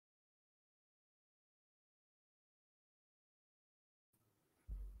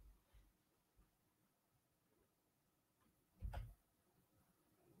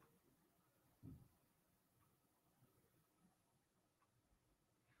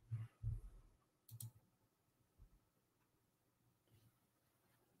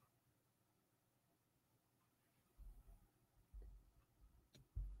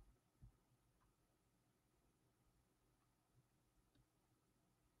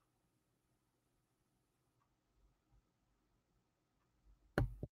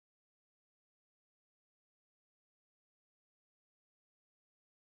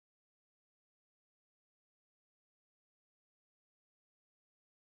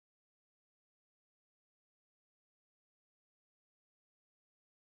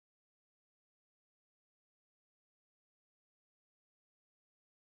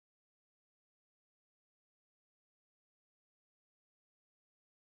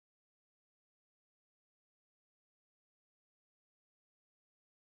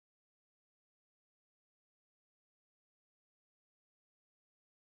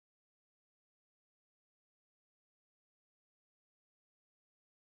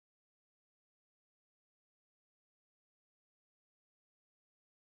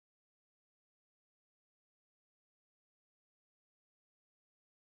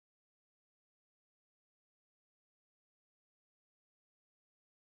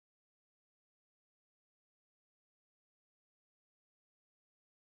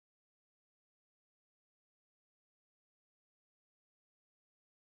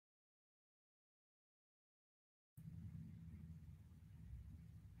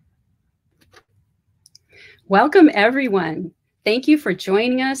Welcome, everyone. Thank you for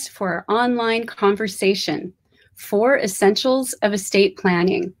joining us for our online conversation, 4 Essentials of Estate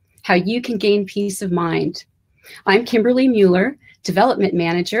Planning, How You Can Gain Peace of Mind. I'm Kimberly Mueller, Development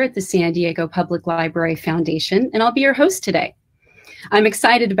Manager at the San Diego Public Library Foundation, and I'll be your host today. I'm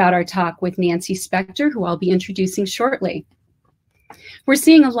excited about our talk with Nancy Spector, who I'll be introducing shortly. We're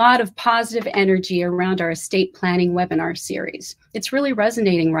seeing a lot of positive energy around our estate planning webinar series. It's really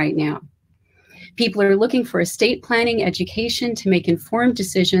resonating right now. People are looking for estate planning education to make informed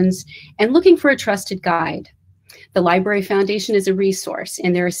decisions and looking for a trusted guide. The Library Foundation is a resource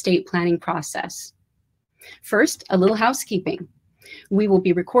in their estate planning process. First, a little housekeeping. We will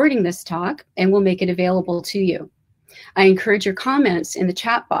be recording this talk and we'll make it available to you. I encourage your comments in the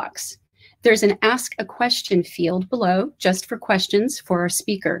chat box. There's an Ask a Question field below just for questions for our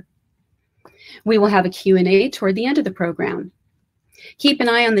speaker. We will have a Q&A toward the end of the program. Keep an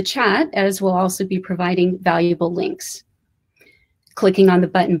eye on the chat, as we'll also be providing valuable links. Clicking on the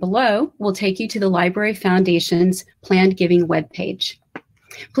button below will take you to the Library Foundation's Planned Giving webpage.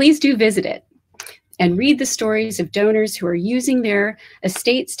 Please do visit it and read the stories of donors who are using their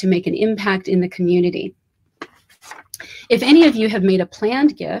estates to make an impact in the community. If any of you have made a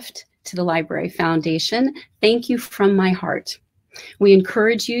planned gift to the Library Foundation, thank you from my heart. We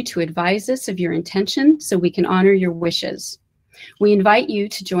encourage you to advise us of your intention so we can honor your wishes. We invite you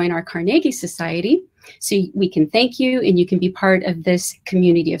to join our Carnegie Society so we can thank you and you can be part of this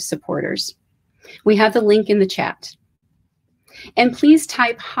community of supporters. We have the link in the chat. And please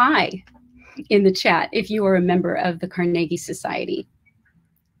type hi in the chat if you are a member of the Carnegie Society.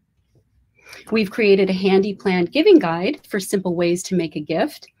 We've created a handy planned giving guide for simple ways to make a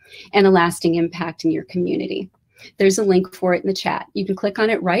gift and a lasting impact in your community. There's a link for it in the chat. You can click on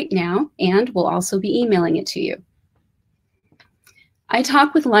it right now, and we'll also be emailing it to you. I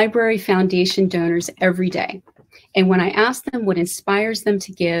talk with Library Foundation donors every day, and when I ask them what inspires them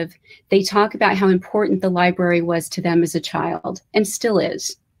to give, they talk about how important the library was to them as a child, and still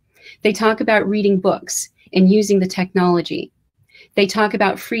is. They talk about reading books and using the technology. They talk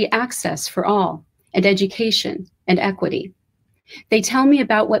about free access for all, and education, and equity. They tell me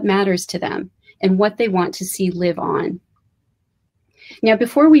about what matters to them and what they want to see live on. Now,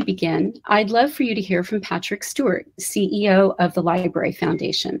 before we begin, I'd love for you to hear from Patrick Stewart, CEO of the Library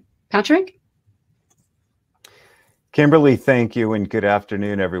Foundation. Patrick? Kimberly, thank you, and good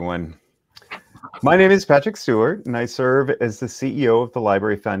afternoon, everyone. My name is Patrick Stewart, and I serve as the CEO of the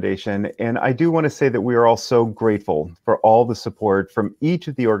Library Foundation, and I do want to say that we are all so grateful for all the support from each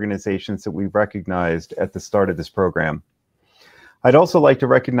of the organizations that we recognized at the start of this program. I'd also like to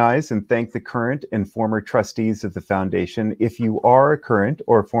recognize and thank the current and former trustees of the foundation. If you are a current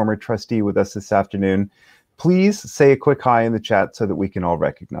or former trustee with us this afternoon, please say a quick hi in the chat so that we can all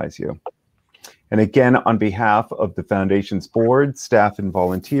recognize you. And again, on behalf of the foundation's board, staff, and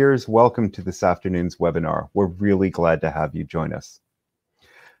volunteers, welcome to this afternoon's webinar. We're really glad to have you join us.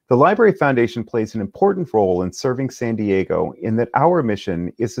 The Library Foundation plays an important role in serving San Diego in that our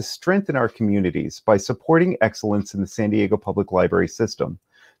mission is to strengthen our communities by supporting excellence in the San Diego Public Library system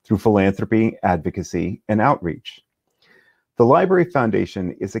through philanthropy, advocacy, and outreach. The Library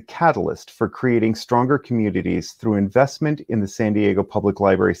Foundation is a catalyst for creating stronger communities through investment in the San Diego Public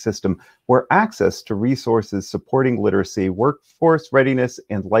Library system, where access to resources supporting literacy, workforce readiness,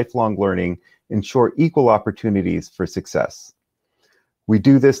 and lifelong learning ensure equal opportunities for success. We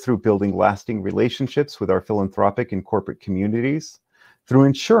do this through building lasting relationships with our philanthropic and corporate communities, through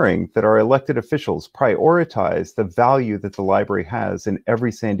ensuring that our elected officials prioritize the value that the library has in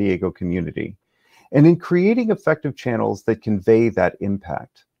every San Diego community, and in creating effective channels that convey that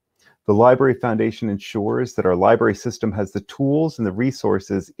impact. The Library Foundation ensures that our library system has the tools and the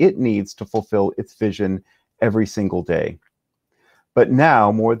resources it needs to fulfill its vision every single day. But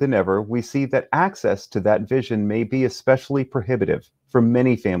now, more than ever, we see that access to that vision may be especially prohibitive for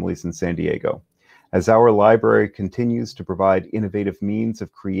many families in San Diego. As our library continues to provide innovative means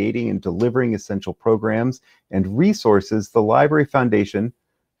of creating and delivering essential programs and resources, the Library Foundation,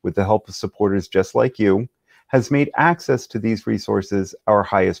 with the help of supporters just like you, has made access to these resources our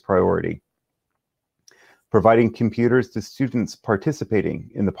highest priority. Providing computers to students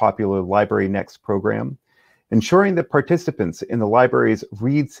participating in the popular Library Next program, ensuring that participants in the library's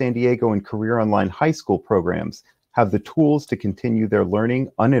Read San Diego and Career Online high school programs have the tools to continue their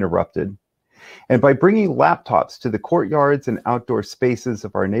learning uninterrupted, and by bringing laptops to the courtyards and outdoor spaces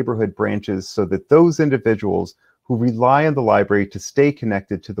of our neighborhood branches so that those individuals who rely on the library to stay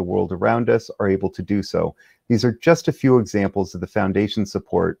connected to the world around us are able to do so. These are just a few examples of the Foundation's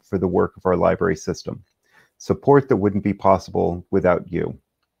support for the work of our library system, support that wouldn't be possible without you.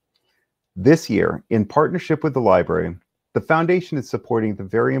 This year, in partnership with the library, the Foundation is supporting the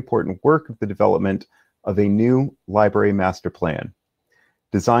very important work of the development of a new library master plan.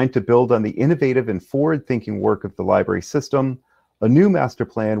 Designed to build on the innovative and forward-thinking work of the library system, a new master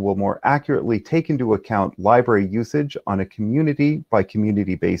plan will more accurately take into account library usage on a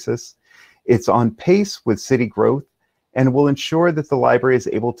community-by-community basis. It's on pace with city growth and will ensure that the library is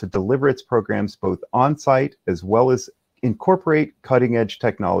able to deliver its programs both on-site as well as incorporate cutting-edge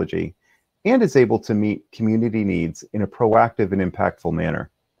technology and is able to meet community needs in a proactive and impactful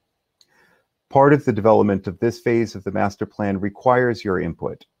manner. Part of the development of this phase of the master plan requires your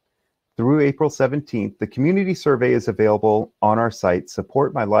input. Through April 17th, the community survey is available on our site,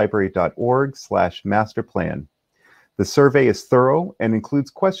 supportmylibrary.org/masterplan. The survey is thorough and includes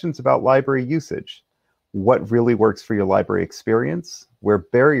questions about library usage, what really works for your library experience, where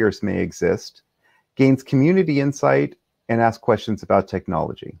barriers may exist, gains community insight, and asks questions about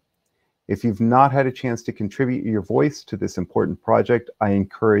technology. If you've not had a chance to contribute your voice to this important project, I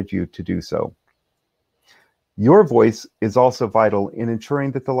encourage you to do so. Your voice is also vital in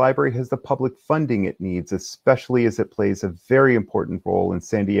ensuring that the library has the public funding it needs, especially as it plays a very important role in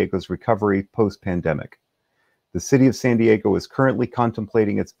San Diego's recovery post-pandemic. The City of San Diego is currently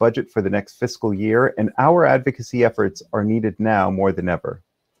contemplating its budget for the next fiscal year, and our advocacy efforts are needed now more than ever.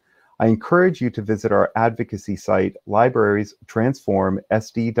 I encourage you to visit our advocacy site,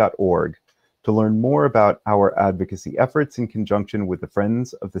 librariestransformsd.org, to learn more about our advocacy efforts in conjunction with the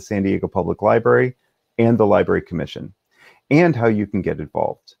Friends of the San Diego Public Library and the Library Commission, and how you can get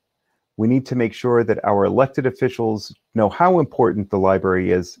involved. We need to make sure that our elected officials know how important the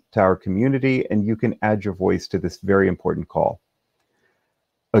library is to our community, and you can add your voice to this very important call.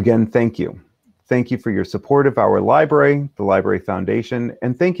 Again, thank you. Thank you for your support of our library, the Library Foundation,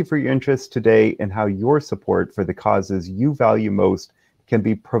 and thank you for your interest today in how your support for the causes you value most can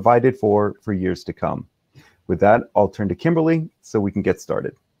be provided for years to come. With that, I'll turn to Kimberly so we can get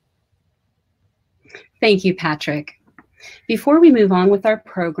started. Thank you, Patrick. Before we move on with our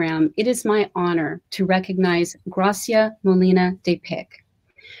program, it is my honor to recognize Gracia Molina de Pic,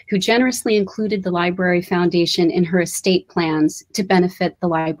 who generously included the Library Foundation in her estate plans to benefit the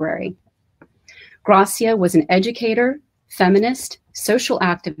library. Gracia was an educator, feminist, social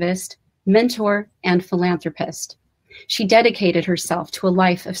activist, mentor, and philanthropist. She dedicated herself to a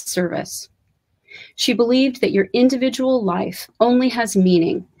life of service. She believed that your individual life only has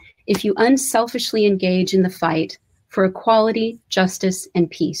meaning if you unselfishly engage in the fight for equality, justice, and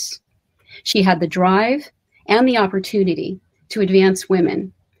peace. She had the drive and the opportunity to advance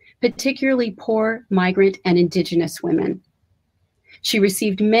women, particularly poor, migrant, and Indigenous women. She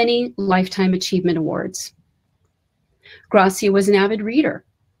received many Lifetime Achievement Awards. Gracia was an avid reader.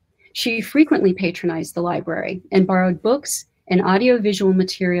 She frequently patronized the library and borrowed books and audiovisual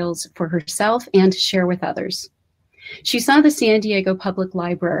materials for herself and to share with others. She saw the San Diego Public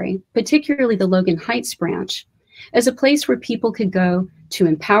Library, particularly the Logan Heights branch, as a place where people could go to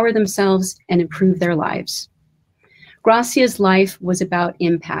empower themselves and improve their lives. Gracia's life was about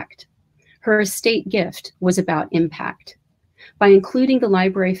impact. Her estate gift was about impact. By including the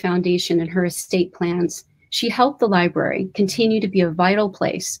Library Foundation in her estate plans, she helped the library continue to be a vital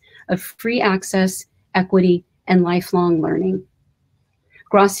place of free access, equity, and lifelong learning.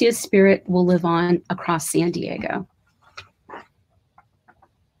 Gracia's spirit will live on across San Diego.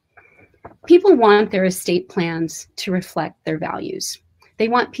 People want their estate plans to reflect their values. They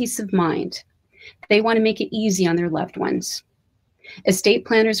want peace of mind. They want to make it easy on their loved ones. Estate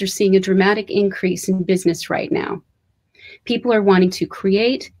planners are seeing a dramatic increase in business right now. People are wanting to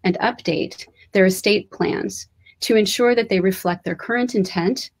create and update their estate plans to ensure that they reflect their current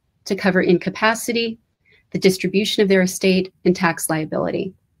intent to cover incapacity, the distribution of their estate, and tax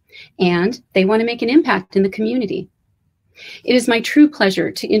liability. And they want to make an impact in the community. It is my true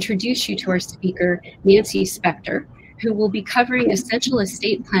pleasure to introduce you to our speaker, Nancy Spector, who will be covering essential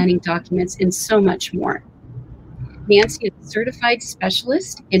estate planning documents and so much more. Nancy is a certified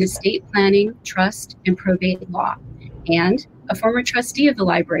specialist in estate planning, trust, and probate law, and a former trustee of the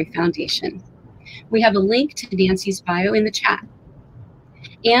Library Foundation. We have a link to Nancy's bio in the chat.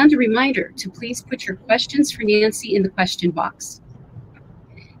 And a reminder to please put your questions for Nancy in the question box.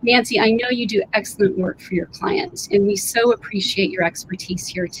 Nancy, I know you do excellent work for your clients, and we so appreciate your expertise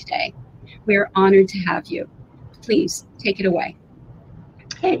here today. We are honored to have you. Please take it away.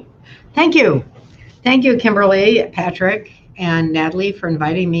 Hey, thank you. Thank you, Kimberly, Patrick, and Natalie for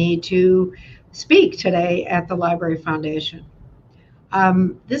inviting me to speak today at the Library Foundation.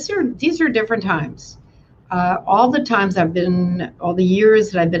 These are different times. All the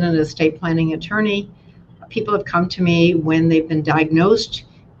years that I've been an estate planning attorney, people have come to me when they've been diagnosed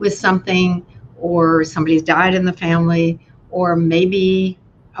with something, or somebody's died in the family, or maybe,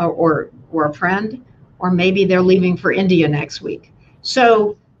 or a friend, or maybe they're leaving for India next week.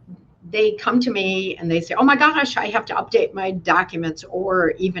 So they come to me and they say, oh my gosh, I have to update my documents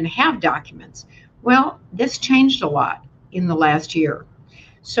or even have documents. Well, this changed a lot in the last year.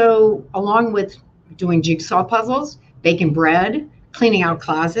 So along with doing jigsaw puzzles, baking bread, cleaning out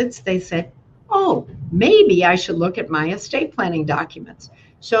closets, they said, oh, maybe I should look at my estate planning documents.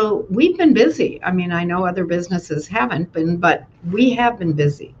 So we've been busy. I mean, I know other businesses haven't been, but we have been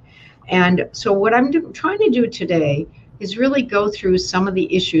busy. And so what I'm trying to do today is really go through some of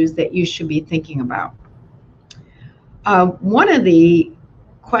the issues that you should be thinking about. One of the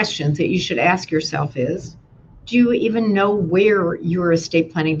questions that you should ask yourself is, do you even know where your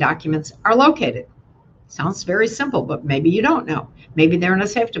estate planning documents are located? Sounds very simple, but maybe you don't know. Maybe they're in a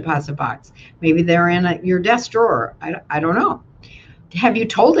safe deposit box. Maybe they're in your desk drawer. I don't know. Have you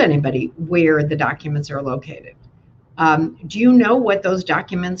told anybody where the documents are located? Do you know what those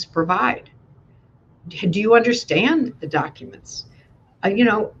documents provide? Do you understand the documents?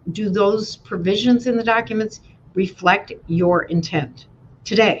 Do those provisions in the documents reflect your intent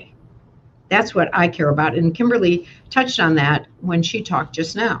today? That's what I care about. And Kimberly touched on that when she talked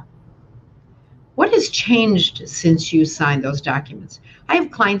just now. What has changed since you signed those documents? I have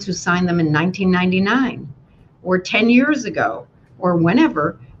clients who signed them in 1999 or 10 years ago or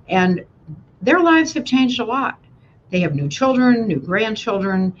whenever, and their lives have changed a lot. They have new children, new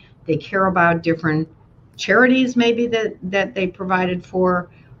grandchildren. They care about different charities maybe that they provided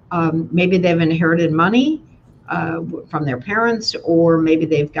for. Maybe they've inherited money from their parents, or maybe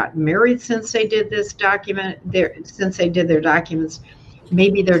they've gotten married since they did this since they did their documents.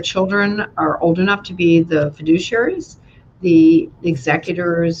 Maybe their children are old enough to be the fiduciaries, the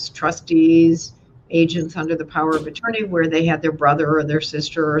executors, trustees, agents under the power of attorney, where they had their brother or their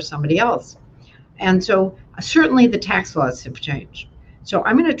sister or somebody else. And so certainly the tax laws have changed. So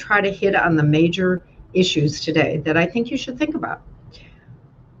I'm going to try to hit on the major issues today that I think you should think about.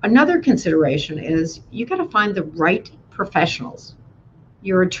 Another consideration is you got to find the right professionals,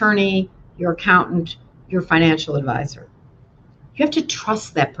 your attorney, your accountant, your financial advisor. You have to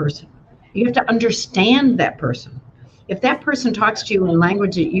trust that person. You have to understand that person. If that person talks to you in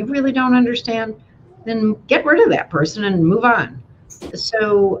language that you really don't understand, then get rid of that person and move on.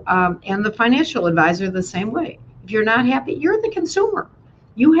 So, and the financial advisor the same way. If you're not happy, you're the consumer.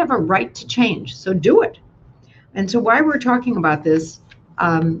 You have a right to change, so do it. And so why we're talking about this,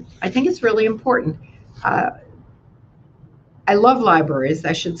 I think it's really important. I love libraries,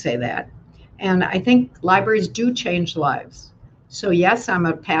 I should say that. And I think libraries do change lives. So yes, I'm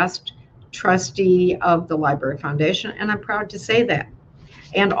a past trustee of the Library Foundation, and I'm proud to say that.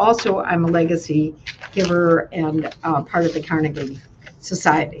 And also I'm a legacy giver and part of the Carnegie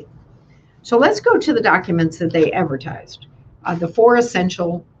Society. So let's go to the documents that they advertised. The four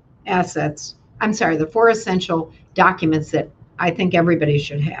essential documents that I think everybody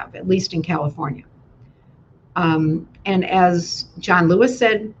should have, at least in California. And as John Lewis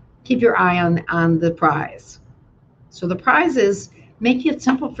said, keep your eye on the prize. So the prize is making it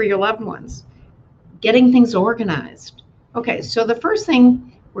simple for your loved ones, getting things organized. Okay, so the first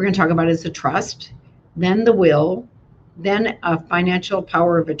thing we're going to talk about is the trust, then the will, then a financial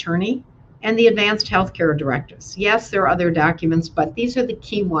power of attorney, and the advanced healthcare directives. Yes, there are other documents, but these are the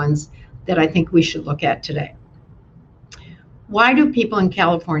key ones that I think we should look at today. Why do people in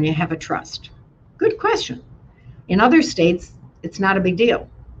California have a trust? Good question. In other states, it's not a big deal.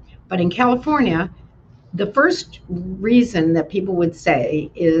 But in California, the first reason that people would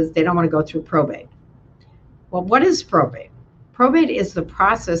say is they don't want to go through probate. Well, what is probate? Probate is the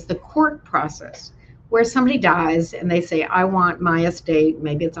process, the court process, where somebody dies and they say, I want my estate,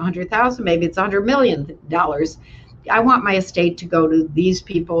 maybe it's $100,000, maybe it's $100 million. I want my estate to go to these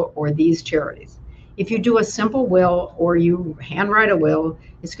people or these charities. If you do a simple will or you handwrite a will,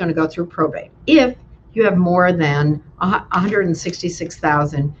 it's going to go through probate. If you have more than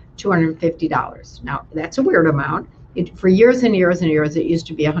 $166,250. Now, that's a weird amount. For years and years and years, it used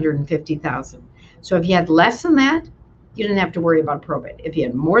to be $150,000. So if you had less than that, you didn't have to worry about probate. If you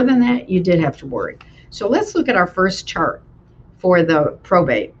had more than that, you did have to worry. So let's look at our first chart for the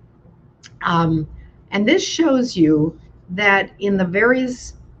probate. And this shows you that in the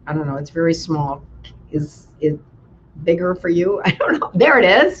various, I don't know, it's very small. Is it bigger for you? I don't know. There it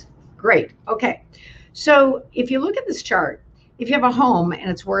is. Great. Okay. So if you look at this chart, if you have a home and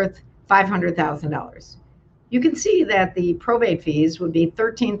it's worth $500,000, you can see that the probate fees would be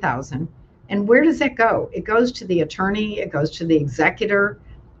 $13,000. And where does that go? It goes to the attorney. It goes to the executor.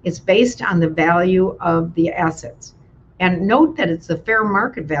 It's based on the value of the assets. And note that it's the fair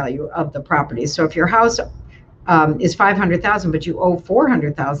market value of the property. So if your house is $500,000, but you owe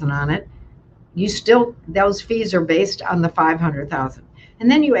 $400,000 on it, you still, those fees are based on the $500,000. And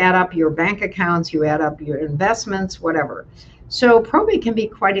then you add up your bank accounts, you add up your investments, whatever. So probate can be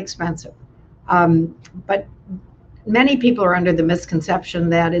quite expensive. But many people are under the misconception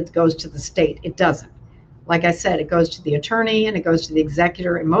that it goes to the state. It doesn't. Like I said, it goes to the attorney and it goes to the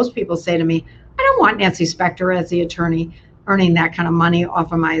executor. And most people say to me, I don't want Nancy Spector as the attorney earning that kind of money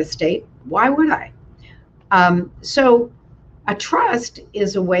off of my estate. Why would I? So a trust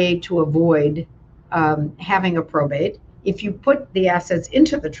is a way to avoid having a probate. If you put the assets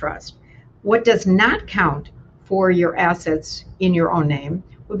into the trust, what does not count for your assets in your own name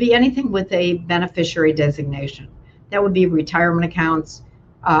would be anything with a beneficiary designation. That would be retirement accounts,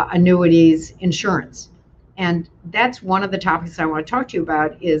 annuities, insurance. And that's one of the topics I want to talk to you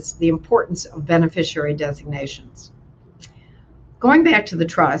about, is the importance of beneficiary designations. Going back to the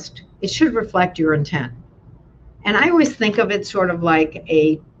trust, it should reflect your intent. And I always think of it sort of like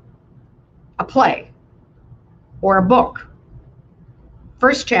a play or a book.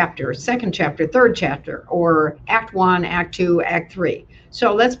 First chapter, second chapter, third chapter, or act 1, act 2, act 3.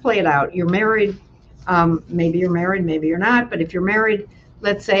 So let's play it out. You're married, maybe you're married, maybe you're not, but if you're married,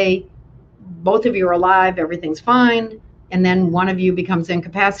 let's say both of you are alive, everything's fine, and then one of you becomes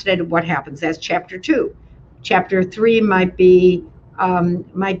incapacitated. What happens? That's chapter 2. Chapter 3 might be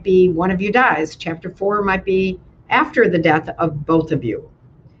one of you dies. Chapter 4 might be after the death of both of you,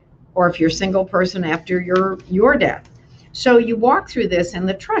 or if you're a single person, after your death. So you walk through this, and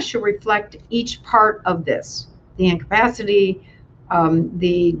the trust should reflect each part of this: the incapacity,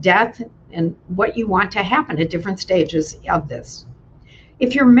 the death, and what you want to happen at different stages of this.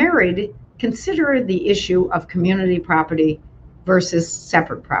 If you're married, consider the issue of community property versus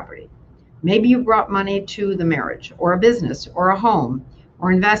separate property. Maybe you brought money to the marriage, or a business, or a home,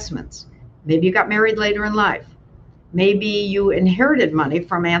 or investments. Maybe you got married later in life. Maybe you inherited money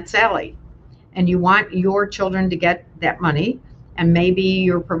from Aunt Sally, and you want your children to get that money, and maybe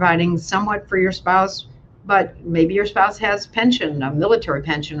you're providing somewhat for your spouse, but maybe your spouse has pension, a military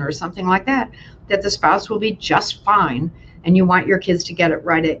pension or something like that, that the spouse will be just fine, and you want your kids to get it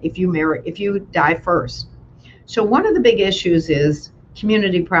right if you die first. So one of the big issues is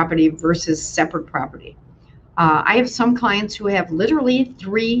community property versus separate property. I have some clients who have literally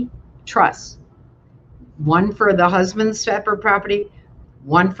 3 trusts: one for the husband's separate property,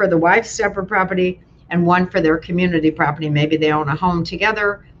 one for the wife's separate property, and one for their community property. Maybe they own a home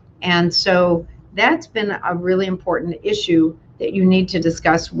together. And so that's been a really important issue that you need to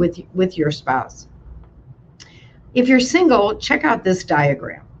discuss with your spouse. If you're single, check out this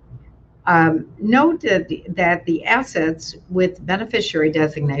diagram. Note that the assets with beneficiary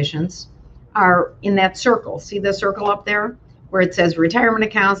designations are in that circle. See the circle up there where it says retirement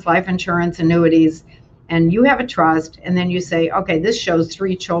accounts, life insurance, annuities, and you have a trust, and then you say, okay, this shows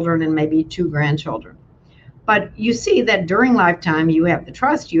 3 children and maybe 2 grandchildren. But you see that during lifetime, you have the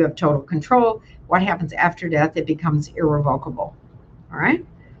trust, you have total control. What happens after death, it becomes irrevocable, all right?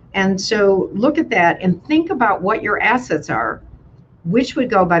 And so look at that and think about what your assets are, which would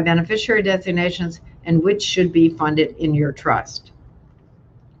go by beneficiary designations and which should be funded in your trust.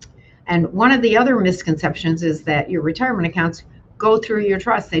 And one of the other misconceptions is that your retirement accounts go through your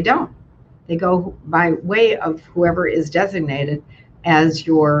trust. They don't. They go by way of whoever is designated as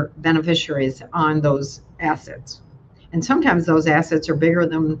your beneficiaries on those assets. And sometimes those assets are bigger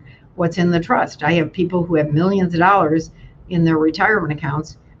than what's in the trust. I have people who have millions of dollars in their retirement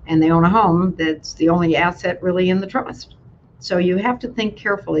accounts, and they own a home that's the only asset really in the trust. So you have to think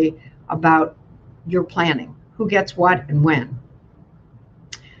carefully about your planning, who gets what and when.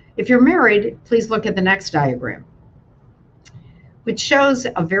 If you're married, please look at the next diagram, which shows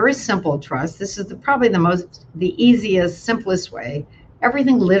a very simple trust. This is probably the easiest, simplest way.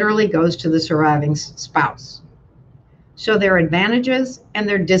 Everything literally goes to the surviving spouse. So there are advantages and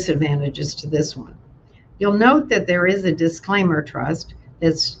there are disadvantages to this one. You'll note that there is a disclaimer trust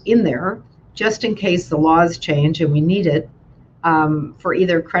that's in there just in case the laws change and we need it for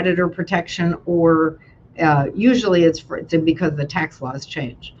either creditor protection or usually it's because the tax laws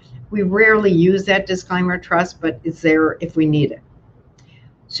change. We rarely use that disclaimer trust, but it's there if we need it.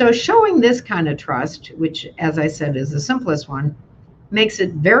 So showing this kind of trust, which as I said is the simplest one, makes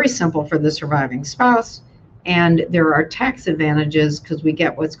it very simple for the surviving spouse. And there are tax advantages because we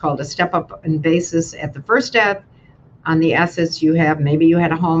get what's called a step up in basis at the first death on the assets you have. Maybe you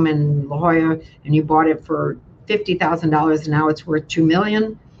had a home in La Jolla and you bought it for $50,000 and now it's worth $2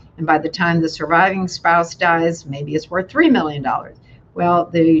 million. And by the time the surviving spouse dies, maybe it's worth $3 million. Well,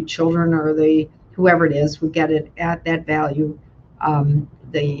 the children or the whoever it is would get it at that value.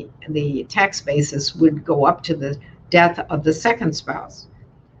 The tax basis would go up to the death of the second spouse.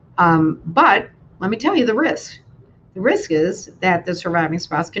 But let me tell you the risk. The risk is that the surviving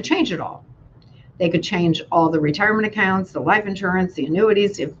spouse could change it all. They could change all the retirement accounts, the life insurance, the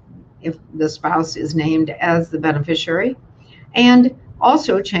annuities, if the spouse is named as the beneficiary, and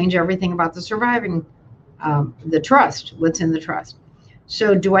also change everything about the surviving, the trust, what's in the trust.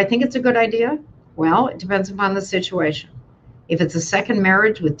 So do I think it's a good idea? Well, it depends upon the situation. If it's a second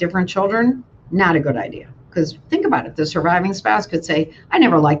marriage with different children, not a good idea. Because think about it, the surviving spouse could say, I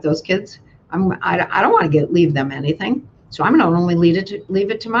never liked those kids. I don't want to leave them anything. So I'm going to only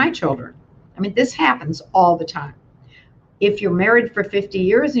leave it to my children. I mean, this happens all the time. If you're married for 50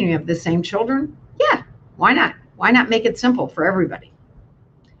 years and you have the same children, yeah, why not? Why not make it simple for everybody?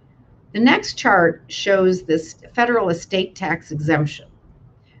 The next chart shows this federal estate tax exemption.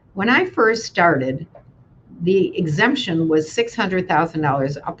 When I first started, the exemption was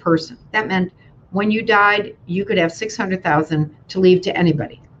 $600,000 a person. That meant when you died, you could have $600,000 to leave to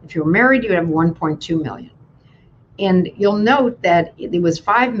anybody. If you were married, you'd have $1.2 million. And you'll note that it was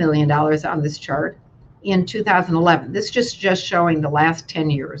 $5 million on this chart in 2011. This is just showing the last 10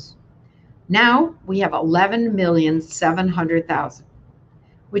 years. Now we have 11,700,000,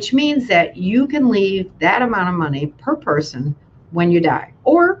 which means that you can leave that amount of money per person when you die,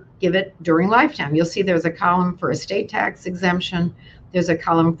 or give it during lifetime. You'll see there's a column for estate tax exemption. There's a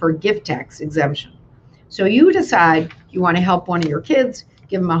column for gift tax exemption. So you decide you want to help one of your kids,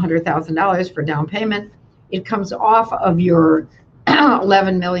 give them $100,000 for down payment. It comes off of your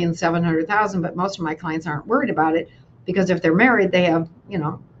 11,700,000, but most of my clients aren't worried about it because if they're married, they have,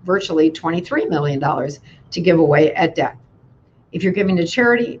 virtually $23 million to give away at death. If you're giving to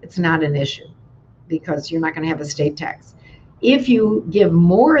charity, it's not an issue because you're not going to have estate tax. If you give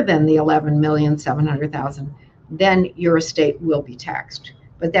more than the 11,700,000, then your estate will be taxed.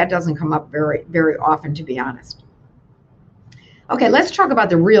 But that doesn't come up very, very often, to be honest. Okay, let's talk about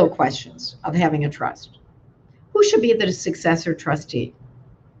the real questions of having a trust. Who should be the successor trustee?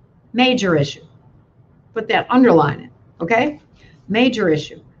 Major issue. Put that, underline it, okay? Major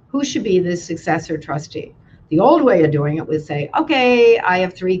issue. Who should be the successor trustee? The old way of doing it was say, okay, I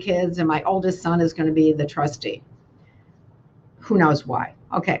have 3 kids and my oldest son is going to be the trustee. Who knows why?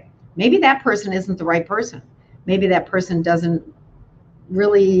 Okay, maybe that person isn't the right person. Maybe that person isn't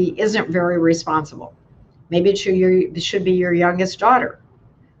very responsible. Maybe it should be your youngest daughter.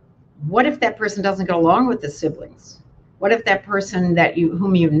 What if that person doesn't get along with the siblings? What if that person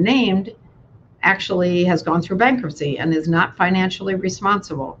whom you named actually has gone through bankruptcy and is not financially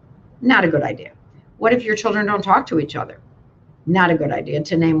responsible? Not a good idea. What if your children don't talk to each other? Not a good idea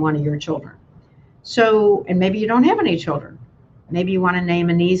to name one of your children. So, and maybe you don't have any children. Maybe you want to name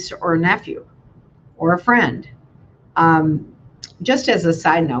a niece or a nephew or a friend. Just as a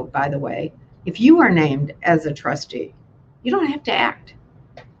side note, by the way, if you are named as a trustee, you don't have to act.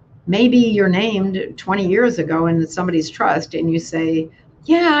 Maybe you're named 20 years ago in somebody's trust and you say,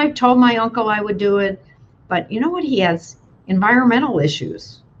 yeah, I told my uncle I would do it, but you know what? He has environmental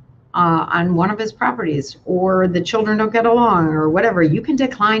issues on one of his properties, or the children don't get along, or whatever. You can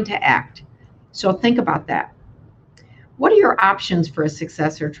decline to act. So think about that. What are your options for a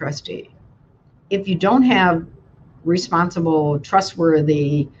successor trustee? If you don't have responsible,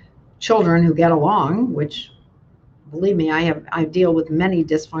 trustworthy children who get along, which, believe me, I deal with many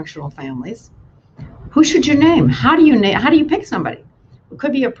dysfunctional families, who should you name? How do you pick somebody? It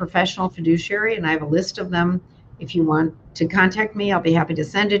could be a professional fiduciary, and I have a list of them. If you want to contact me, I'll be happy to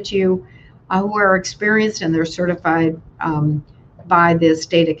send it to you, who are experienced and they're certified by the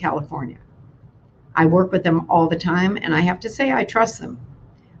state of California. I work with them all the time, and I have to say I trust them.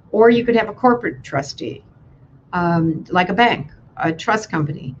 Or you could have a corporate trustee, like a bank, a trust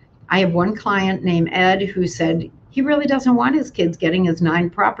company. I have one client named Ed who said he really doesn't want his kids getting his 9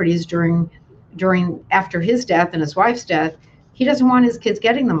 properties after his death and his wife's death. He doesn't want his kids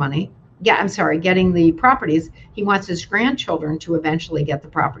getting the money. Getting the properties. He wants his grandchildren to eventually get the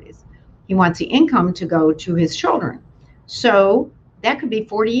properties. He wants the income to go to his children. So that could be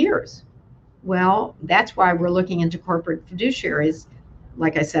 40 years. Well, that's why we're looking into corporate fiduciaries,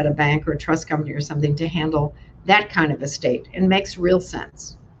 like I said, a bank or a trust company or something, to handle that kind of estate. It makes real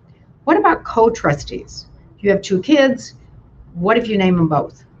sense. What about co-trustees? You have 2 kids. What if you name them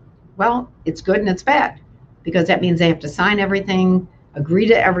both? Well, it's good and it's bad, because that means they have to sign everything, agree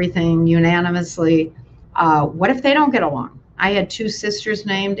to everything unanimously. What if they don't get along? I had 2 sisters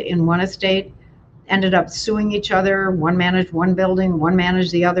named in one estate, ended up suing each other. One managed one building, one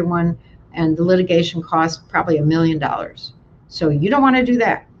managed the other one, and the litigation cost probably $1 million. So you don't want to do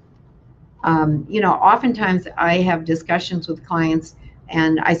that. Oftentimes I have discussions with clients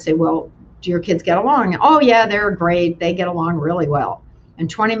and I say, well, do your kids get along? Oh, yeah, they're great. They get along really well. And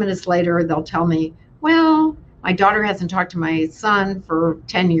 20 minutes later, they'll tell me, well, my daughter hasn't talked to my son for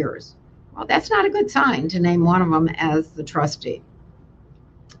 10 years. Well, that's not a good sign to name one of them as the trustee.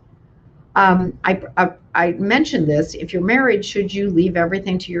 I mentioned this. If you're married, should you leave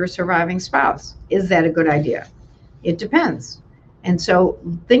everything to your surviving spouse? Is that a good idea? It depends. And so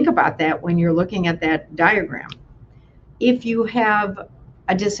think about that when you're looking at that diagram. If you have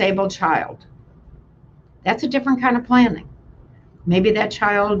a disabled child, that's a different kind of planning. Maybe that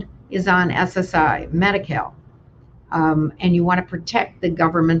child is on SSI, Medi-Cal, and you want to protect the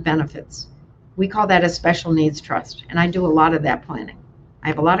government benefits. We call that a special needs trust, and I do a lot of that planning. I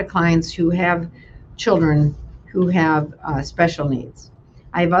have a lot of clients who have children who have special needs.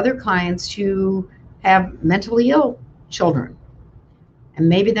 I have other clients who have mentally ill children, and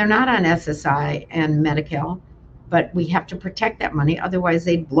maybe they're not on SSI and Medi-Cal, but we have to protect that money, otherwise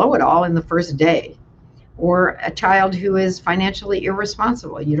they'd blow it all in the first day. Or a child who is financially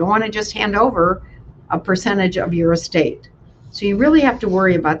irresponsible. You don't want to just hand over a percentage of your estate. So you really have to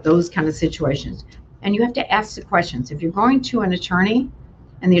worry about those kind of situations. And you have to ask the questions. If you're going to an attorney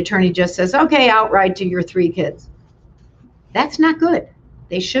and the attorney just says, okay, outright to your 3 kids, that's not good.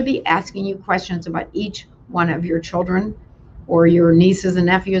 They should be asking you questions about each one of your children or your nieces and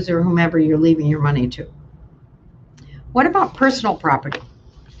nephews or whomever you're leaving your money to. What about personal property?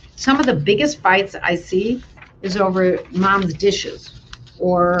 Some of the biggest fights I see is over mom's dishes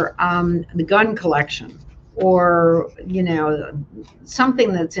or the gun collection or,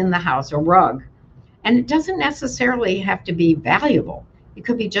 something that's in the house, a rug. And it doesn't necessarily have to be valuable. It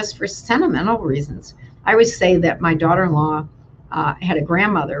could be just for sentimental reasons. I always say that my daughter-in-law had a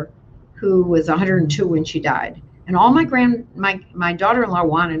grandmother who was 102 when she died. And all my daughter-in-law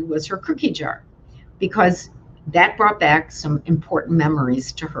wanted was her cookie jar, because that brought back some important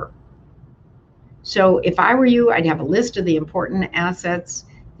memories to her. So if I were you, I'd have a list of the important assets,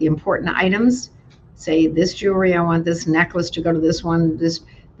 the important items. Say, this jewelry, I want this necklace to go to this one,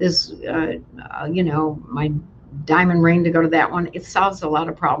 my diamond ring to go to that one. It solves a lot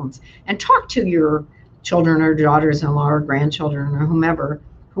of problems. And talk to your children or daughters-in-law or grandchildren or whomever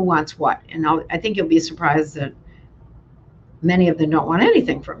who wants what. And I think you'll be surprised that many of them don't want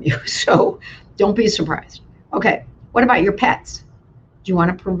anything from you. So don't be surprised. Okay, what about your pets? Do you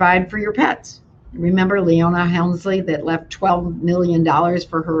want to provide for your pets? Remember Leona Helmsley that left $12 million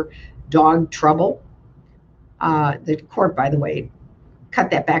for her dog Trouble? The court, by the way,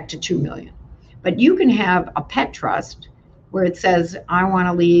 cut that back to $2 million. But you can have a pet trust where it says, I want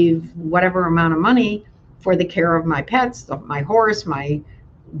to leave whatever amount of money for the care of my pets, my horse, my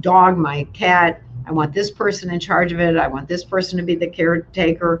dog, my cat. I want this person in charge of it. I want this person to be the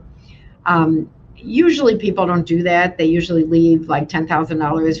caretaker. Usually people don't do that. They usually leave like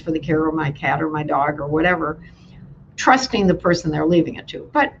 $10,000 for the care of my cat or my dog or whatever, trusting the person they're leaving it to.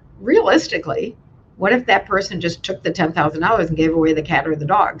 But realistically, what if that person just took the $10,000 and gave away the cat or the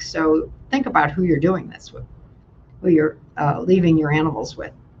dog? So think about who you're doing this with, who you're leaving your animals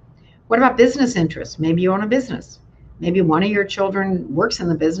with. What about business interests? Maybe you own a business. Maybe one of your children works in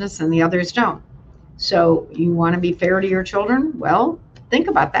the business and the others don't. So you want to be fair to your children? Well, think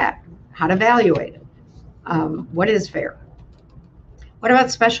about that. How to evaluate it. What is fair? What about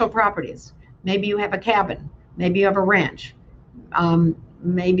special properties? Maybe you have a cabin. Maybe you have a ranch.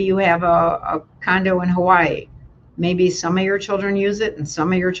 Maybe you have a condo in Hawaii. Maybe some of your children use it and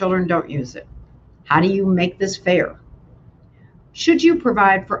some of your children don't use it. How do you make this fair? Should you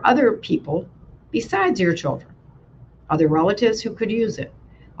provide for other people besides your children? Other relatives who could use it?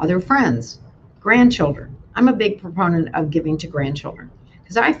 Other friends? Grandchildren? I'm a big proponent of giving to grandchildren.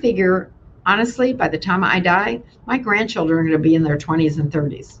 Because I figure, honestly, by the time I die, my grandchildren are going to be in their 20s and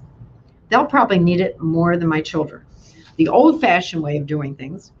 30s. They'll probably need it more than my children. The old-fashioned way of doing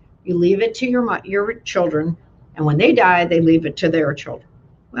things, you leave it to your children, and when they die, they leave it to their children.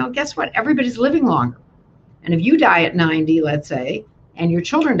 Well, guess what? Everybody's living longer. And if you die at 90, let's say, and your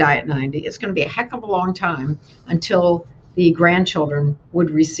children die at 90, it's going to be a heck of a long time until the grandchildren would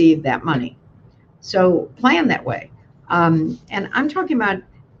receive that money. So plan that way. And I'm talking about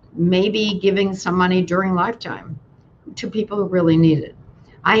maybe giving some money during lifetime to people who really need it.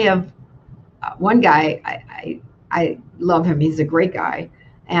 I have one guy, I love him. He's a great guy.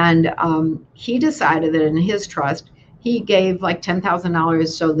 And he decided that in his trust, he gave like $10,000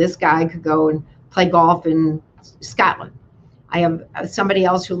 so this guy could go and play golf in Scotland. I have somebody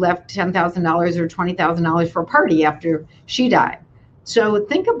else who left $10,000 or $20,000 for a party after she died. So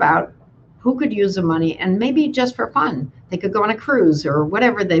think about who could use the money, and maybe just for fun. They could go on a cruise or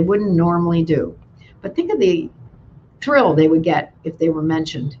whatever they wouldn't normally do. But think of the thrill they would get if they were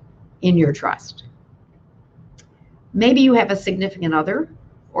mentioned in your trust. Maybe you have a significant other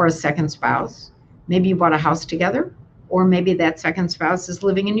or a second spouse. Maybe you bought a house together, or maybe that second spouse is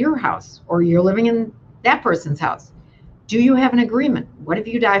living in your house, or you're living in that person's house. Do you have an agreement? What if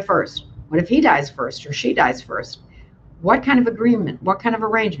you die first? What if he dies first or she dies first? What kind of agreement? What kind of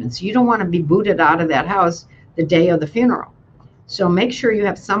arrangements? You don't want to be booted out of that house the day of the funeral. So make sure you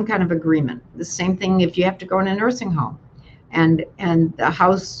have some kind of agreement. The same thing if you have to go in a nursing home, and the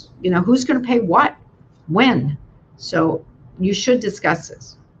house, who's going to pay what, when. So you should discuss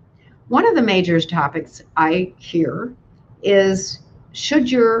this. One of the major topics I hear is,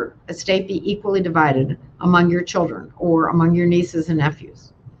 should your estate be equally divided among your children or among your nieces and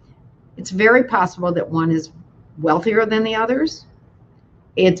nephews? It's very possible that one is wealthier than the others.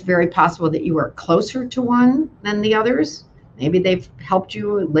 It's very possible that you are closer to one than the others. Maybe they've helped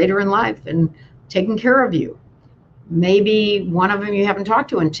you later in life and taken care of you. Maybe one of them you haven't talked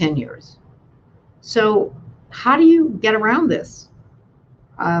to in 10 years. So how do you get around this?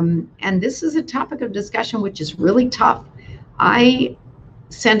 And this is a topic of discussion which is really tough. I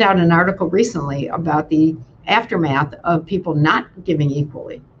sent out an article recently about the aftermath of people not giving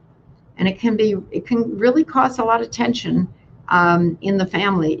equally. And it can really cause a lot of tension in the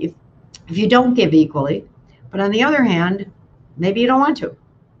family if you don't give equally. But on the other hand, maybe you don't want to.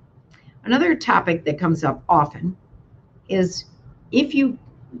 Another topic that comes up often is, if you,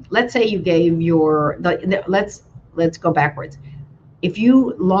 let's say you gave let's go backwards. If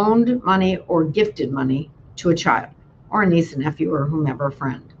you loaned money or gifted money to a child or a niece and nephew or whomever, a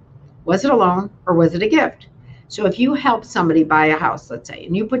friend, was it a loan or was it a gift? So if you help somebody buy a house, let's say,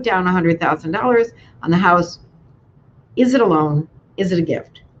 and you put down $100,000 on the house, is it a loan? Is it a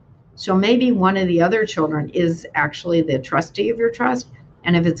gift? So maybe one of the other children is actually the trustee of your trust.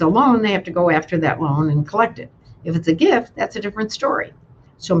 And if it's a loan, they have to go after that loan and collect it. If it's a gift, that's a different story.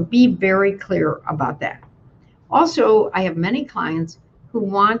 So be very clear about that. Also, I have many clients who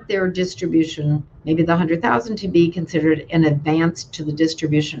want their distribution, maybe the $100,000, to be considered an advance to the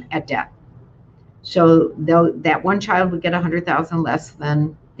distribution at death. So that one child would get $100,000 less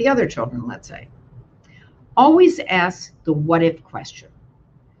than the other children, let's say. Always ask the what if question.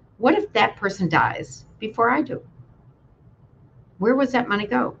 What if that person dies before I do? Where would that money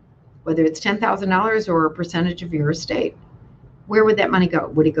go? Whether it's $10,000 or a percentage of your estate, where would that money go?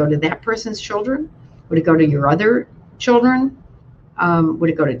 Would it go to that person's children? Would it go to your other children? Would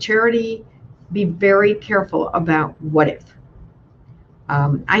it go to charity? Be very careful about what if.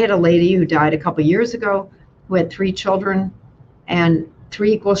 I had a lady who died a couple years ago who had 3 children and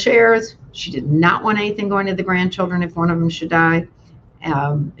 3 equal shares. She did not want anything going to the grandchildren if one of them should die.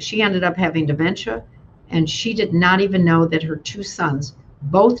 She ended up having dementia, and she did not even know that her 2 sons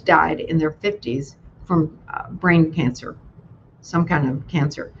both died in their 50s from brain cancer, some kind of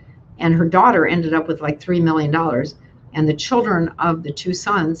cancer. And her daughter ended up with like $3 million, and the children of the 2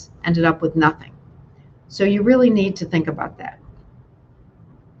 sons ended up with nothing. So you really need to think about that.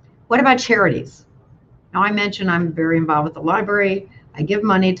 What about charities? Now, I mentioned I'm very involved with the library. I give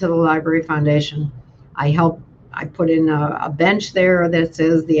money to the Library Foundation. I put in a bench there that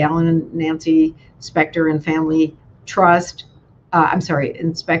says the Alan and Nancy Spector and Family Trust.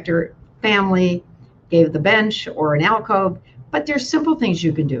 Inspector Family gave the bench or an alcove. But there's simple things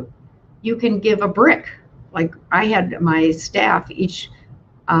you can do. You can give a brick. Like I had my staff each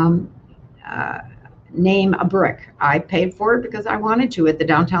name a brick. I paid for it because I wanted to at the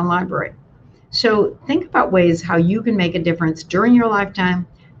downtown library. So think about ways how you can make a difference during your lifetime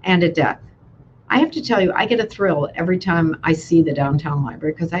and at death. I have to tell you, I get a thrill every time I see the downtown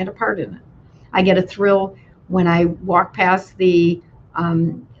library because I had a part in it. I get a thrill when I walk past the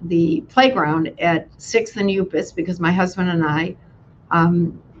playground at 6th and Upus, because my husband and I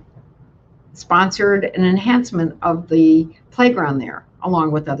sponsored an enhancement of the playground there,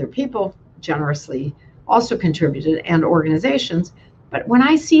 along with other people generously also contributed, and organizations. But when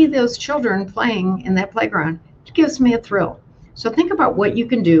I see those children playing in that playground, it gives me a thrill. So think about what you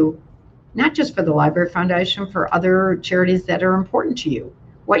can do, not just for the Library Foundation, for other charities that are important to you.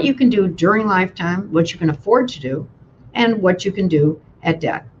 What you can do during lifetime, what you can afford to do, and what you can do at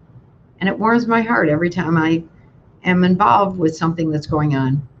death. And it warms my heart every time I am involved with something that's going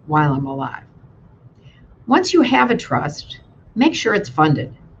on while I'm alive. Once you have a trust, make sure it's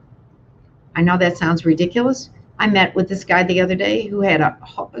funded. I know that sounds ridiculous. I met with this guy the other day who had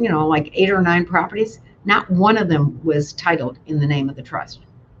like 8 or 9 properties. Not one of them was titled in the name of the trust.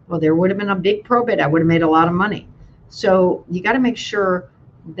 Well, there would have been a big probate. I would have made a lot of money. So you got to make sure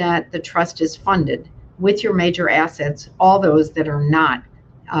that the trust is funded with your major assets, all those that are not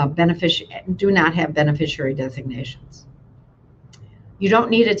do not have beneficiary designations. You don't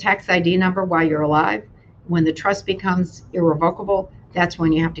need a tax ID number while you're alive. When the trust becomes irrevocable, that's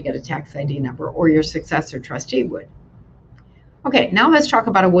when you have to get a tax ID number, or your successor trustee would. Okay, now let's talk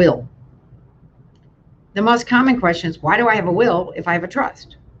about a will. The most common question is, why do I have a will if I have a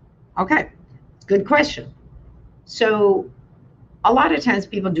trust? Okay, good question. So a lot of times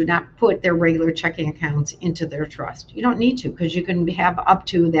people do not put their regular checking accounts into their trust. You don't need to, because you can have up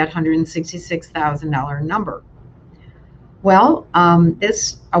to that $166,000 number. Well,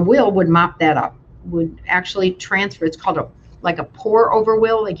 a will would mop that up, would actually transfer. It's called like a pour over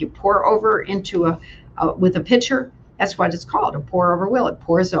will, like you pour over into with a pitcher. That's what it's called, a pour over will. It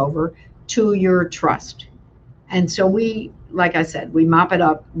pours over to your trust. And so like I said, we mop it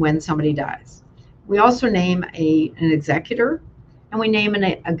up when somebody dies. We also name an executor, and we name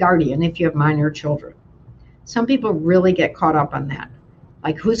a guardian if you have minor children. Some people really get caught up on that.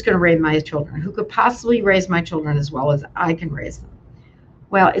 Like, who's going to raise my children? Who could possibly raise my children as well as I can raise them?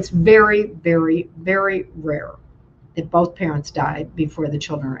 Well, it's very, very, very rare that both parents die before the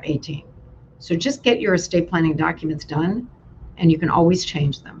children are 18. So just get your estate planning documents done, and you can always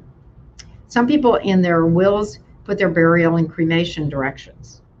change them. Some people in their wills put their burial and cremation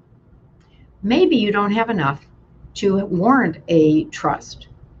directions. Maybe you don't have enough to warrant a trust.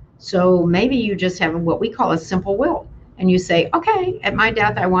 So maybe you just have what we call a simple will. And you say, okay, at my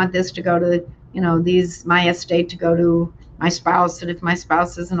death, I want this to go to, my estate to go to my spouse. And if my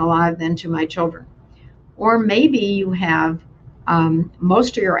spouse isn't alive, then to my children. Or maybe you have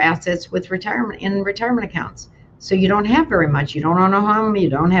most of your assets with retirement accounts. So you don't have very much. You don't own a home. You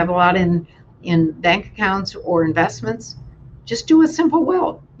don't have a lot in bank accounts or investments. Just do a simple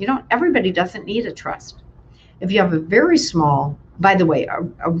will. Everybody doesn't need a trust. If you have a very small, by the way,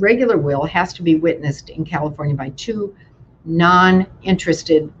 a regular will has to be witnessed in California by two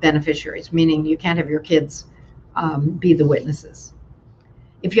non-interested beneficiaries, meaning you can't have your kids be the witnesses.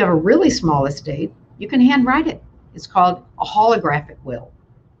 If you have a really small estate, you can handwrite it. It's called a holographic will.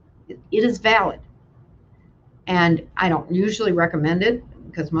 It is valid. And I don't usually recommend it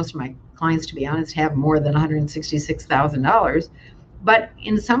because most of my clients, to be honest, have more than $166,000. But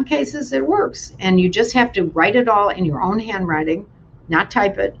in some cases it works. And you just have to write it all in your own handwriting, not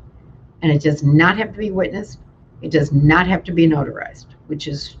type it. And it does not have to be witnessed. It does not have to be notarized, which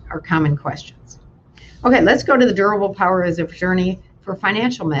are common questions. Okay, let's go to the durable power of attorney for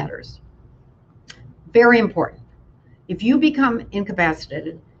financial matters. Very important. If you become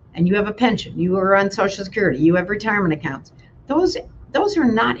incapacitated and you have a pension, you are on Social Security, you have retirement accounts, those are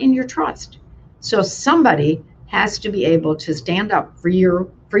not in your trust. So somebody has to be able to stand up for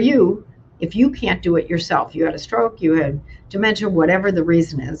you if you can't do it yourself. You had a stroke, you had dementia, whatever the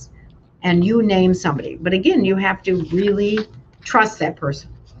reason is, and you name somebody. But again, you have to really trust that person.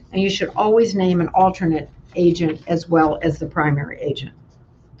 And you should always name an alternate agent as well as the primary agent.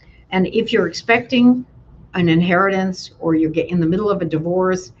 And if you're expecting an inheritance, or you get in the middle of a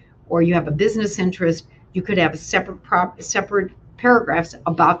divorce, or you have a business interest, you could have separate paragraphs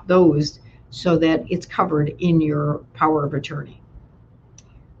about those so that it's covered in your power of attorney.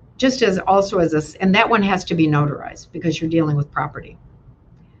 And that one has to be notarized because you're dealing with property.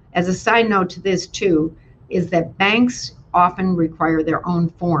 As a side note to this too, is that banks often require their own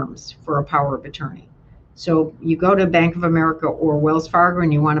forms for a power of attorney. So you go to Bank of America or Wells Fargo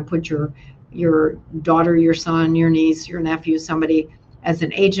and you want to put your daughter, your son, your niece, your nephew, somebody as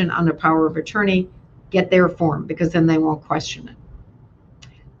an agent on a power of attorney, get their form because then they won't question it.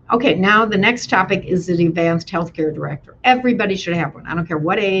 Okay, now the next topic is the advanced healthcare director. Everybody should have one. I don't care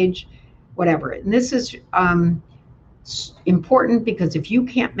what age, whatever. And this is important because if you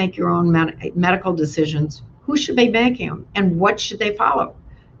can't make your own medical decisions, who should be making them and what should they follow?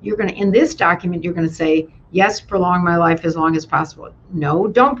 In this document, you're going to say, yes, prolong my life as long as possible. No,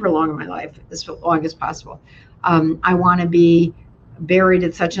 don't prolong my life as long as possible. I want to be buried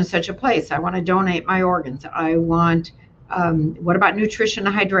at such and such a place. I want to donate my organs. I want, what about nutrition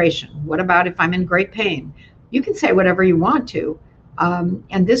and hydration? What about if I'm in great pain? You can say whatever you want to.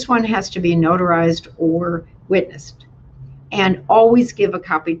 And this one has to be notarized or witnessed. And always give a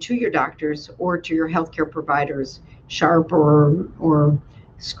copy to your doctors or to your healthcare providers, Sharp or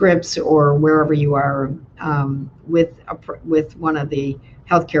Scripps or wherever you are with one of the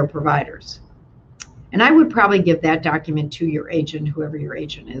healthcare providers. And I would probably give that document to your agent, whoever your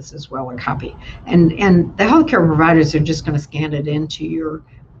agent is, as well, a copy. And the healthcare providers are just going to scan it into your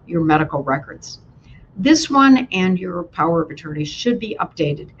medical records. This one and your power of attorney should be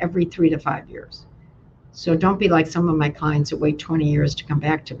updated every 3 to 5 years. So don't be like some of my clients that wait 20 years to come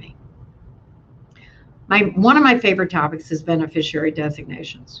back to me. One of my favorite topics is beneficiary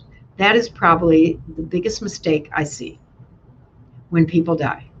designations. That is probably the biggest mistake I see when people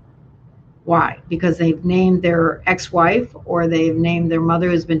die. Why? Because they've named their ex-wife, or they've named their mother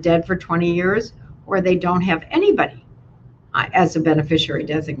who's been dead for 20 years, or they don't have anybody as a beneficiary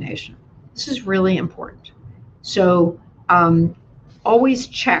designation. This is really important. So always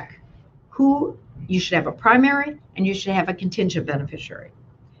check who you should have a primary, and you should have a contingent beneficiary.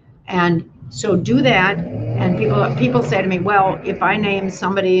 And so do that. And people say to me, well, if I name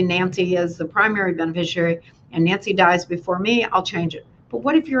somebody, Nancy, as the primary beneficiary, and Nancy dies before me, I'll change it. But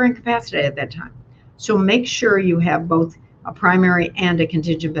what if you're incapacitated at that time? So make sure you have both a primary and a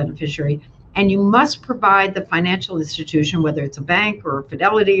contingent beneficiary. And you must provide the financial institution, whether it's a bank or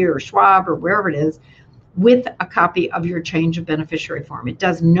Fidelity or Schwab or wherever it is, with a copy of your change of beneficiary form. It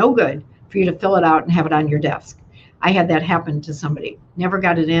does no good for you to fill it out and have it on your desk. I had that happen to somebody. Never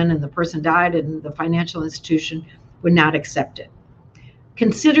got it in, and the person died, and the financial institution would not accept it.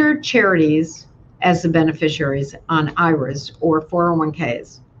 Consider charities as the beneficiaries on IRAs or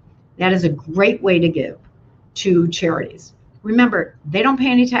 401ks. That is a great way to give to charities. Remember, they don't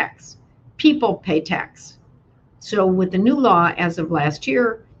pay any tax. People pay tax. So with the new law as of last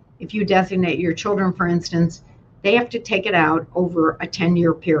year, if you designate your children, for instance, they have to take it out over a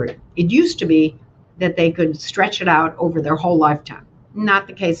 10-year period. It used to be that they could stretch it out over their whole lifetime. Not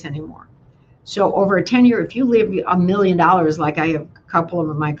the case anymore. So over a 10-year, if you leave $1 million, like I have a couple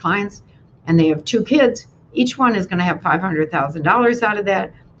of my clients, and they have 2 kids, each one is going to have $500,000 out of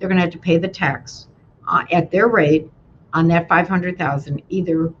that. They're going to have to pay the tax at their rate on that $500,000,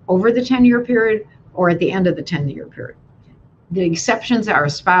 either over the 10-year period or at the end of the 10-year period. The exceptions are a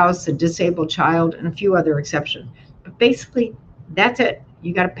spouse, a disabled child, and a few other exceptions. But basically, that's it.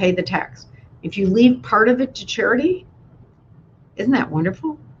 You got to pay the tax. If you leave part of it to charity, isn't that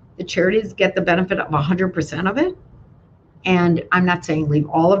wonderful? The charities get the benefit of 100% of it. And I'm not saying leave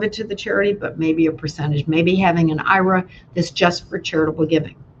all of it to the charity, but maybe a percentage, maybe having an IRA that's just for charitable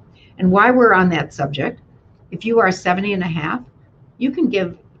giving. And while we're on that subject, if you are 70 and a half, you can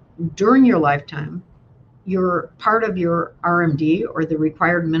give during your lifetime your part of your RMD, or the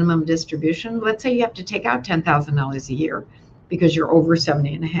required minimum distribution. Let's say you have to take out $10,000 a year because you're over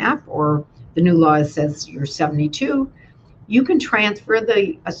 70 and a half, or the new law says you're 72. You can transfer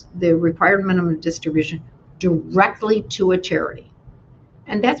the required minimum distribution directly to a charity.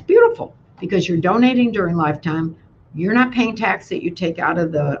 And that's beautiful, because you're donating during lifetime. You're not paying tax that you take out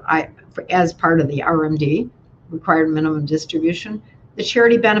of as part of the RMD, required minimum distribution. The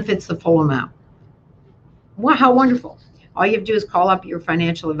charity benefits the full amount. Wow, how wonderful. All you have to do is call up your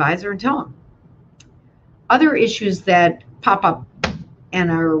financial advisor and tell them. Other issues that pop up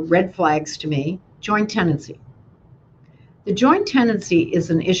and are red flags to me: joint tenancy. The joint tenancy is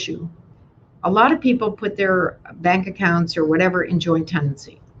an issue. A lot of people put their bank accounts or whatever in joint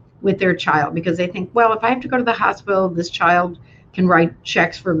tenancy with their child, because they think, well, if I have to go to the hospital, this child can write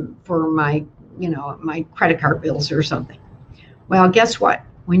checks for my, my credit card bills or something. Well, guess what?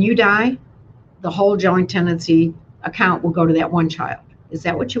 When you die, the whole joint tenancy account will go to that one child. Is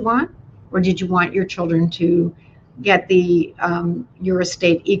that what you want? Or did you want your children to get your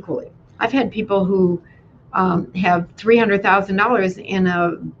estate equally? I've had people who have $300,000 in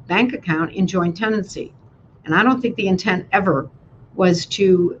a bank account in joint tenancy. And I don't think the intent ever was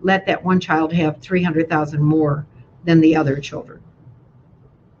to let that one child have $300,000 more than the other children.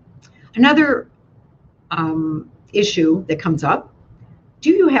 Another issue that comes up: do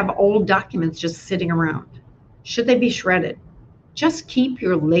you have old documents just sitting around? Should they be shredded? Just keep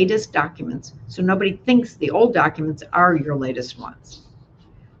your latest documents so nobody thinks the old documents are your latest ones.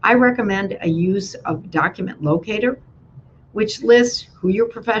 I recommend a use of document locator, which lists who your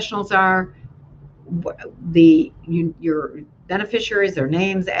professionals are, your beneficiaries, their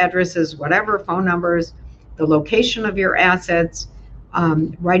names, addresses, whatever, phone numbers, the location of your assets,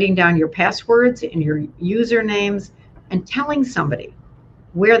 writing down your passwords and your usernames, and telling somebody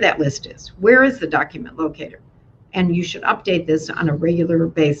where that list is. Where is the document locator? And you should update this on a regular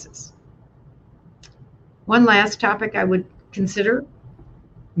basis. One last topic I would consider: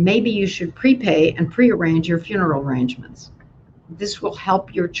 maybe you should prepay and prearrange your funeral arrangements. This will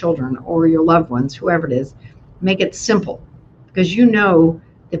help your children or your loved ones, whoever it is, make it simple, because you know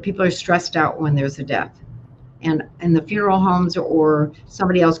that people are stressed out when there's a death, and the funeral homes or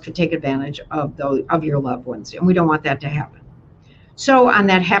somebody else could take advantage of your loved ones, and we don't want that to happen. So on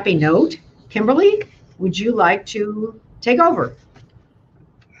that happy note, Kimberly, would you like to take over?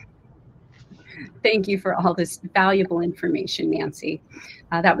 Thank you for all this valuable information, Nancy.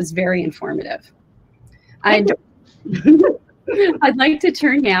 That was very informative. I'd like to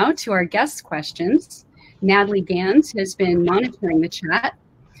turn now to our guest questions. Natalie Gans has been monitoring the chat.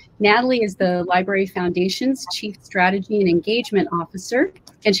 Natalie is the Library Foundation's Chief Strategy and Engagement Officer,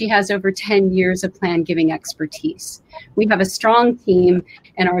 and she has over 10 years of plan giving expertise. We have a strong team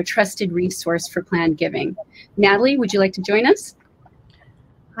and are a trusted resource for plan giving. Natalie, would you like to join us?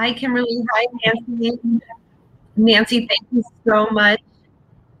 Hi, Kimberly. Hi, Nancy. Nancy, thank you so much.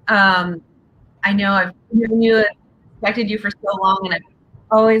 I know I've known you, respected you for so long, and I've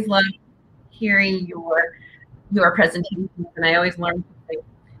always loved hearing your presentations, and I always learn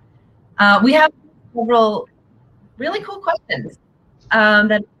something. We have several really cool questions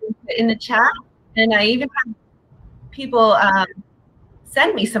that in the chat, and I even have people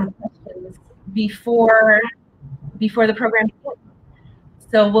send me some questions before the program begins.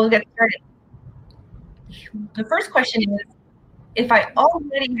 So we'll get started. The first question is, if I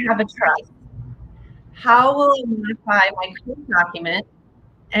already have a trust, how will I modify my court document,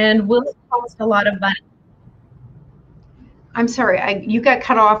 and will it cost a lot of money? I'm sorry, you got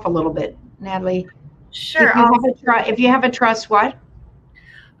cut off a little bit, Natalie. Sure. If you have a trust, what?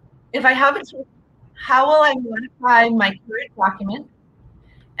 If I have a trust, how will I modify my current document,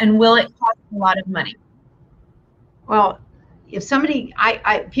 and will it cost a lot of money? Well, if somebody,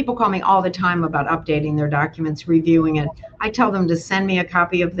 people call me all the time about updating their documents, reviewing it. I tell them to send me a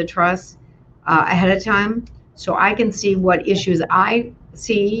copy of the trust ahead of time so I can see what issues I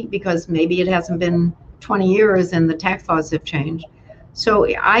see, because maybe it hasn't been 20 years and the tax laws have changed.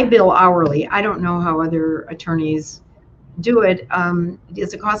 So I bill hourly. I don't know how other attorneys do it.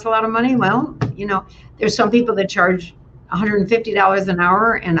 Does it cost a lot of money? Well, you know, there's some people that charge $150 an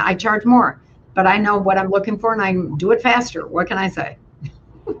hour and I charge more, but I know what I'm looking for and I do it faster. What can I say?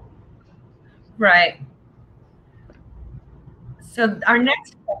 Right. So our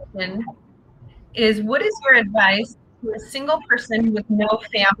next question is, what is your advice to a single person with no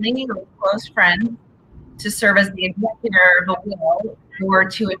family or close friends to serve as the executor of a will, or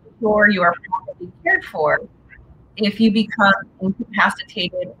to ensure you are properly cared for if you become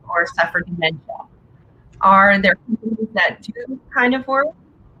incapacitated or suffer dementia? Are there companies that do this kind of work?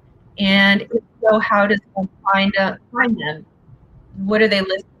 And if so, how does one find them? What are they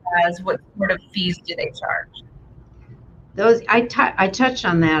listed as? What sort of fees do they charge? Those I touched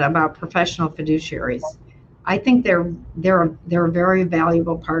on that about professional fiduciaries. I think they're a very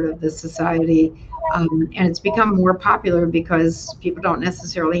valuable part of the society, and it's become more popular because people don't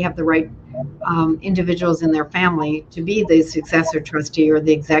necessarily have the right individuals in their family to be the successor trustee or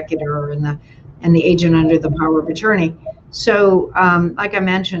the executor and the agent under the power of attorney. So, like I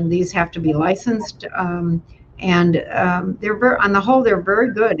mentioned, these have to be licensed, and they're on the whole they're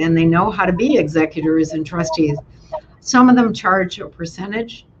very good, and they know how to be executors and trustees. Some of them charge a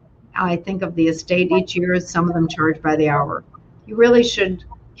percentage. I think of the estate each year. Some of them charge by the hour. You really should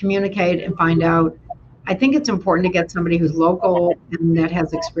communicate and find out. I think it's important to get somebody who's local and that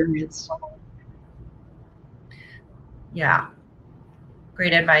has experience. Yeah,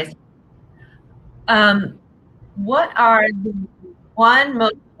 great advice. What are the one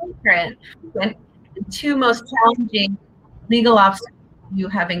most frequent and two most challenging legal obstacles you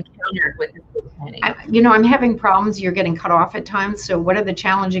have encountered with estate planning? I'm having problems. You're getting cut off at times. So what are the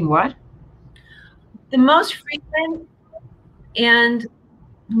challenging what? The most frequent and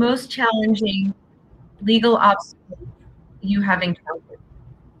most challenging legal obstacles you have encountered.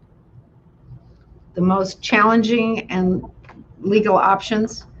 The most challenging and legal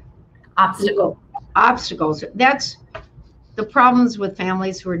options? Obstacles. That's the problems with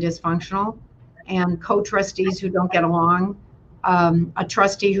families who are dysfunctional and co-trustees who don't get along. A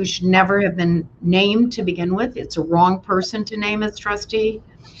trustee who should never have been named to begin with. It's a wrong person to name as trustee.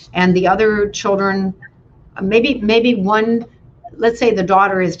 And the other children, maybe one, let's say the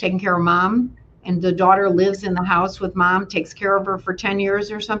daughter is taking care of mom, and the daughter lives in the house with mom, takes care of her for 10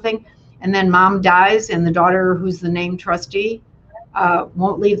 years or something, and then mom dies, and the daughter, who's the named trustee,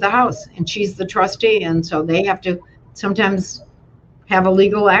 won't leave the house, and she's the trustee, and so they have to sometimes have a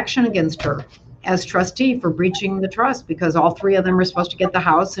legal action against her as trustee for breaching the trust, because all three of them are supposed to get the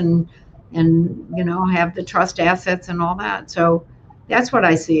house and have the trust assets and all that. So that's what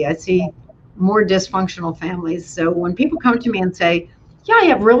I see. I see more dysfunctional families. So when people come to me and say, yeah, I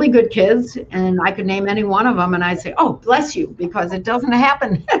have really good kids and I could name any one of them, and I say, oh, bless you, because it doesn't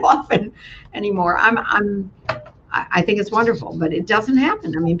happen often anymore. I think it's wonderful, but it doesn't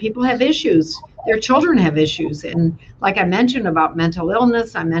happen. I mean, people have issues. Their children have issues. And like I mentioned about mental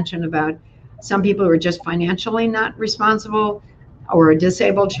illness, I mentioned about some people who are just financially not responsible, or a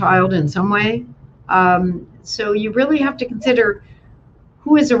disabled child in some way. So you really have to consider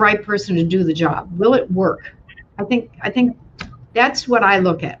who is the right person to do the job? Will it work? I think that's what I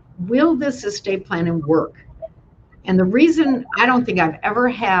look at. Will this estate planning work? And the reason I don't think I've ever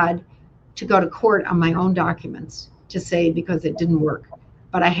had to go to court on my own documents to say because it didn't work,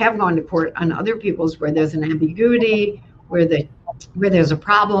 but I have gone to court on other people's where there's an ambiguity, where there's a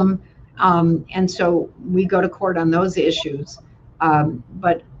problem, and so we go to court on those issues.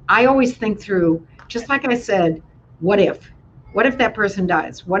 But I always think through, just like I said, what if? What if that person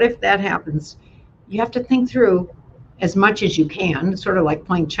dies? What if that happens? You have to think through as much as you can, sort of like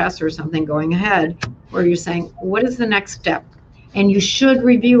playing chess or something going ahead, where you're saying, what is the next step? And you should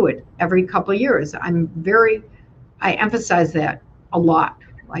review it every couple of years. I emphasize that a lot,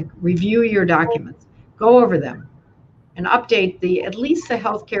 like review your documents, go over them, and update at least the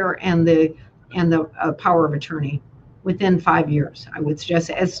healthcare and the power of attorney within 5 years. I would suggest,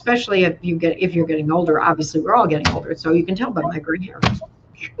 especially if you're getting older. Obviously, we're all getting older, so you can tell by my gray hair.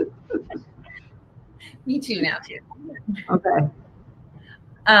 Me too now too. Okay.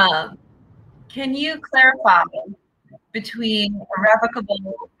 Can you clarify between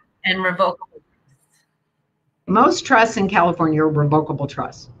irrevocable and revocable? Most trusts in California are revocable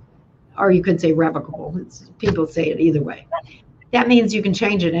trusts, or you could say revocable. People say it either way. That means you can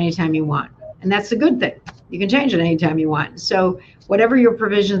change it anytime you want. And that's the good thing. You can change it anytime you want. So whatever your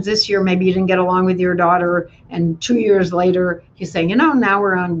provisions this year, maybe you didn't get along with your daughter, and 2 years later, you say, now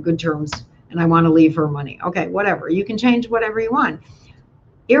we're on good terms and I want to leave her money. Okay, whatever. You can change whatever you want.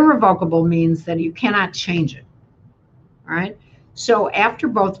 Irrevocable means that you cannot change it. All right? So after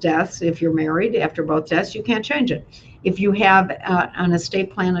both deaths, if you're married, after both deaths, you can't change it. If you have an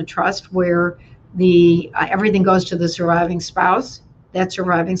estate plan, a trust where everything goes to the surviving spouse, that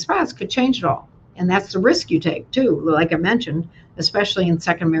surviving spouse could change it all. And that's the risk you take too, like I mentioned, especially in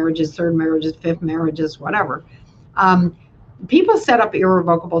second marriages, third marriages, fifth marriages, whatever. People set up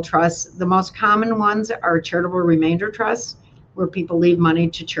irrevocable trusts. The most common ones are charitable remainder trusts, where people leave money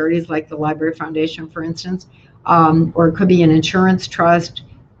to charities like the Library Foundation, for instance, or it could be an insurance trust.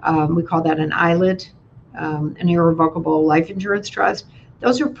 We call that an ILIT, an irrevocable life insurance trust.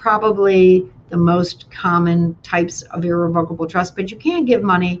 Those are probably the most common types of irrevocable trust, but you can't give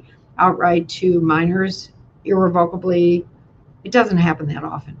money outright to minors irrevocably. It doesn't happen that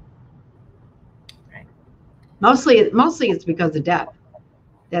often. Right. Mostly it's because of death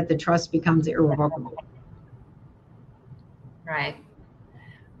that the trust becomes irrevocable. Right.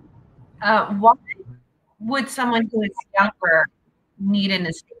 Why would someone who is younger need an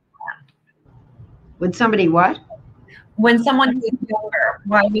estate plan? Would somebody what? When someone who is younger,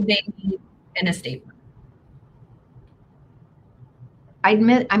 why would they need an estate plan?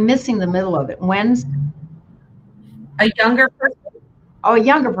 I'm missing the middle of it. When's a younger person? Oh, a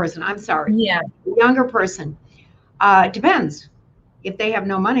younger person. I'm sorry. Yeah. A younger person. Depends. If they have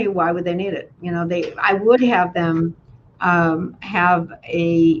no money, why would they need it? I would have them have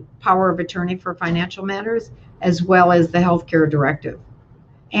a power of attorney for financial matters, as well as the healthcare directive,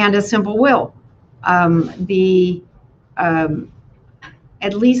 and a simple will. At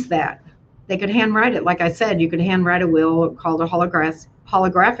least that. They could handwrite it. Like I said, you could handwrite a will called a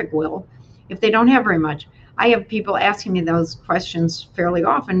holographic will if they don't have very much. I have people asking me those questions fairly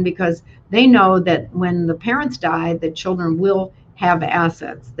often because they know that when the parents die, the children will have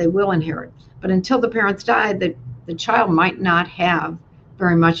assets. They will inherit. But until the parents die, the child might not have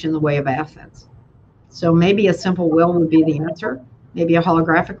very much in the way of assets. So maybe a simple will would be the answer, maybe a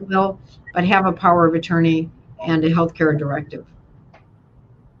holographic will, but have a power of attorney and a healthcare directive.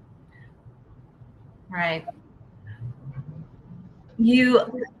 Right. You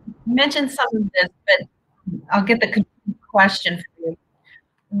mentioned some of this, but I'll get the question for you.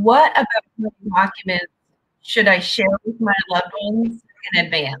 What about documents should I share with my loved ones in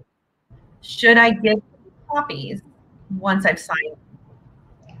advance? Should I give copies once I've signed?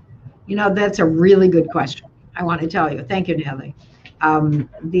 That's a really good question. I want to tell you. Thank you, Natalie. I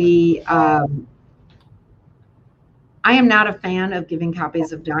am not a fan of giving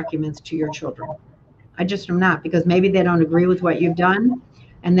copies of documents to your children. I just am not, because maybe they don't agree with what you've done.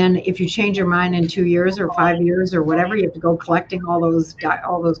 And then if you change your mind in 2 years or 5 years or whatever, you have to go collecting all those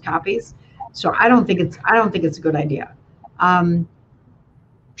copies. So I don't think it's a good idea.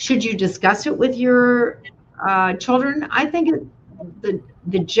 Should you discuss it with your children? I think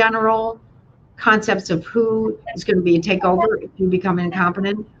the general concepts of who is going to be a takeover if you become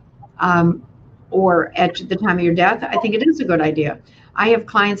incompetent, or at the time of your death, I think it is a good idea. I have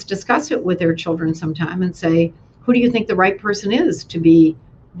clients discuss it with their children sometime and say, who do you think the right person is to be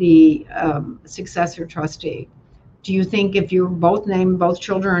the successor trustee? Do you think if you both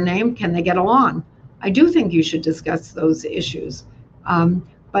children are named, can they get along? I do think you should discuss those issues.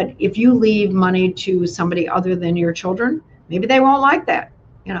 But if you leave money to somebody other than your children, maybe they won't like that.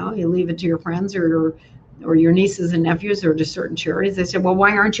 You know, you leave it to your friends or your nieces and nephews or to certain charities. They say, well,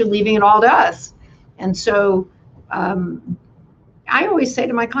 why aren't you leaving it all to us? And so I always say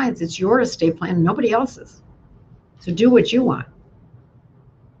to my clients, it's your estate plan, nobody else's. So do what you want.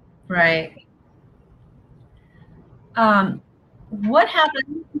 Right. What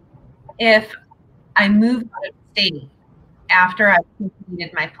happens if I move out of state after I've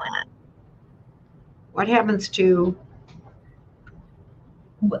completed my plan? What happens to?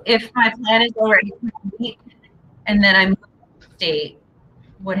 If my plan is already complete and then I move to state,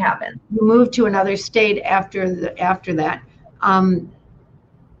 what happens? You move to another state after that.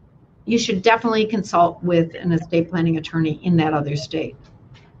 You should definitely consult with an estate planning attorney in that other state.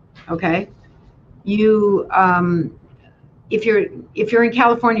 Okay. You, if you're in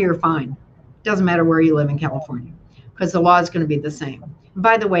California, you're fine. Doesn't matter where you live in California, because the law is going to be the same.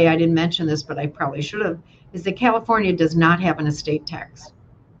 By the way, I didn't mention this, but I probably should have, is that California does not have an estate tax.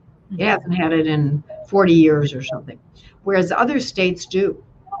 It hasn't had it in 40 years or something, whereas other states do.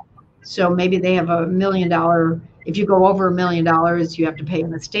 So maybe they have $1 million. If you go over $1 million, you have to pay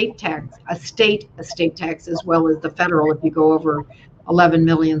an estate tax, a state estate tax, as well as the federal if you go over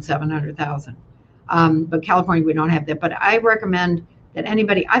 11,700,000. But California, we don't have that. But I recommend that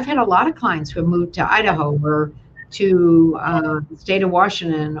anybody, I've had a lot of clients who have moved to Idaho or to the state of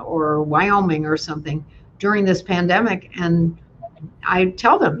Washington or Wyoming or something during this pandemic. And I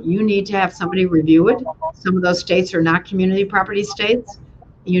tell them, you need to have somebody review it. Some of those states are not community property states.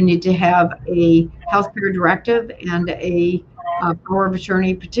 You need to have a healthcare directive and a power of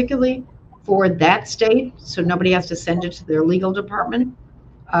attorney, particularly for that state, so nobody has to send it to their legal department.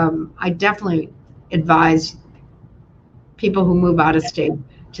 I definitely advise people who move out of state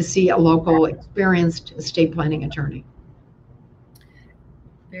to see a local experienced estate planning attorney.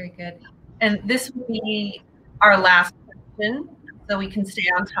 Very good. And this will be our last question, so we can stay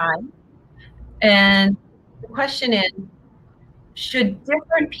on time. And the question is, should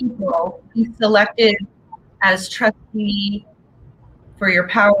different people be selected as trustee for your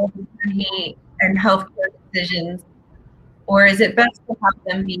power of attorney and healthcare decisions, or is it best to have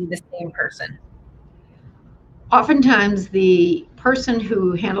them be the same person? Oftentimes, the person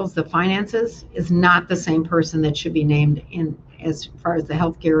who handles the finances is not the same person that should be named in as far as the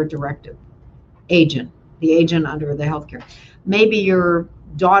healthcare directive agent, the agent under the healthcare. Maybe your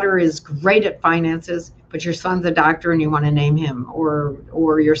daughter is great at finances, but your son's a doctor and you want to name him,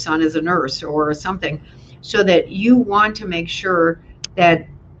 or your son is a nurse or something, so that you want to make sure that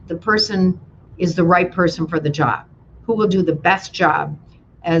the person is the right person for the job, who will do the best job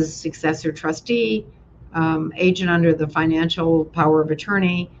as successor trustee, agent under the financial power of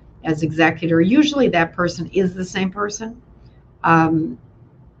attorney, as executor. Usually that person is the same person. And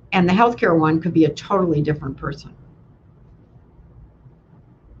the healthcare one could be a totally different person.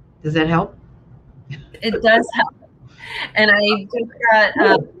 Does that help? It does help. And I just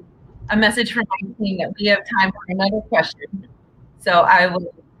got a message from my team that we have time for another question. So I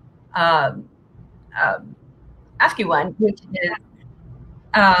will ask you one, which is,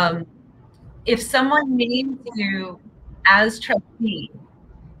 if someone names you as trustee,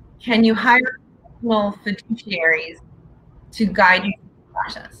 can you hire professional fiduciaries to guide you through the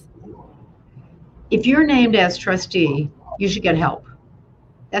process? If you're named as trustee, you should get help.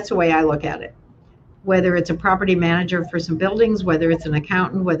 That's the way I look at it. Whether it's a property manager for some buildings, whether it's an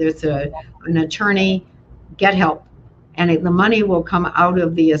accountant, whether it's an attorney, get help. And the money will come out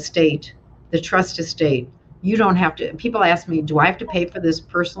of the estate, the trust estate. You don't have to. People ask me, do I have to pay for this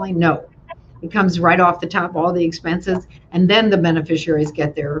personally? No. It comes right off the top, all the expenses, and then the beneficiaries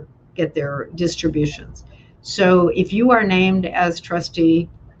get their distributions. So if you are named as trustee,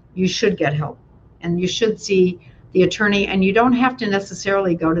 you should get help, and you should see the attorney, and you don't have to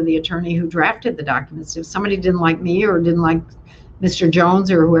necessarily go to the attorney who drafted the documents. If somebody didn't like me or didn't like Mr.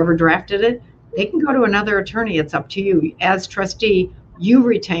 Jones or whoever drafted it, they can go to another attorney. It's up to you. As trustee, you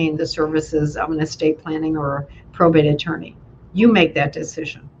retain the services of an estate planning or a probate attorney. You make that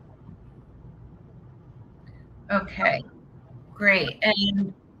decision. Okay, great.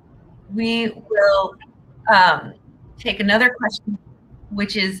 And we will take another question,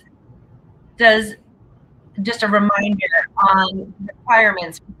 which is, just a reminder on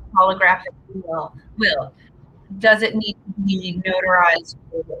requirements for holographic will. Does it need to be notarized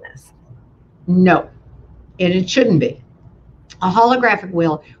for witness? No, and it shouldn't be. A holographic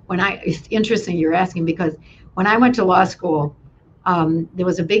will, it's interesting you're asking, because when I went to law school, there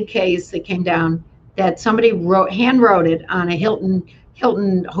was a big case that came down that somebody hand wrote it on a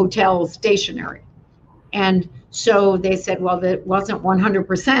Hilton hotel stationery. And so they said, well, that wasn't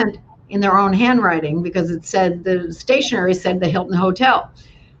 100% in their own handwriting because it said, the stationery said the Hilton Hotel.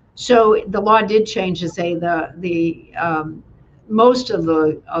 So the law did change to say most of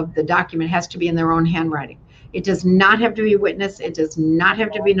the document has to be in their own handwriting. It does not have to be witnessed. It does not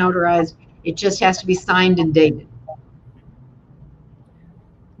have to be notarized. It just has to be signed and dated.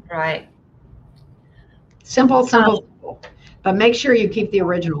 Right. Simple, simple, simple. But make sure you keep the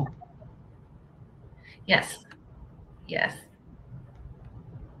original. Yes. Yes.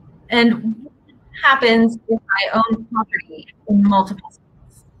 And what happens if I own property in multiple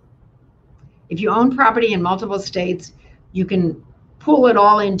states? If you own property in multiple states, you can pull it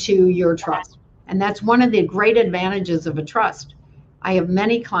all into your trust. And that's one of the great advantages of a trust. I have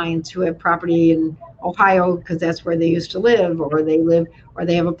many clients who have property in Ohio because that's where they used to live, or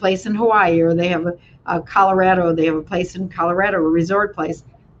they have a place in Hawaii, or they have a Colorado, they have a place in Colorado, a resort place.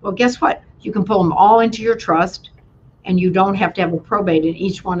 Well, guess what? You can pull them all into your trust, and you don't have to have a probate in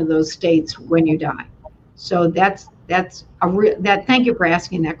each one of those states when you die. So thank you for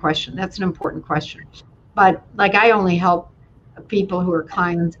asking that question. That's an important question. But like, I only help people who are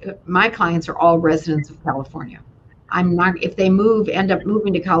clients. My clients are all residents of California. I'm not, if they end up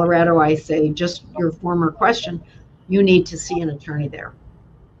moving to Colorado, I say, just your former question, you need to see an attorney there.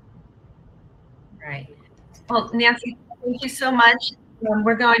 Right. Well, Nancy, thank you so much.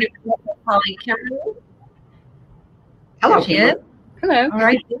 We're going to call colleague Kimberly. Hello, There she is. Hello. All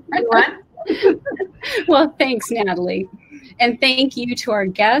right. Everyone. Well, thanks, Natalie. And thank you to our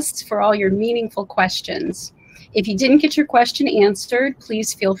guests for all your meaningful questions. If you didn't get your question answered,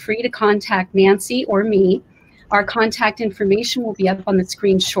 please feel free to contact Nancy or me. Our contact information will be up on the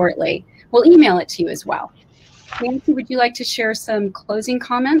screen shortly. We'll email it to you as well. Nancy, would you like to share some closing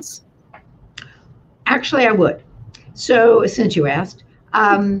comments? Actually, I would. So since you asked,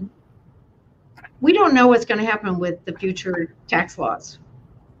 we don't know what's going to happen with the future tax laws.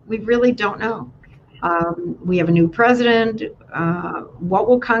 We really don't know. We have a new president. What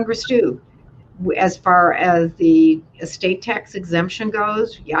will Congress do? As far as the estate tax exemption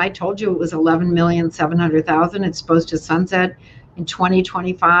goes, yeah, I told you it was 11,700,000. It's supposed to sunset in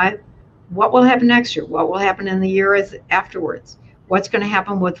 2025. What will happen next year? What will happen in the years afterwards? What's going to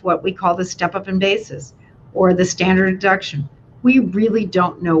happen with what we call the step-up in basis or the standard deduction? We really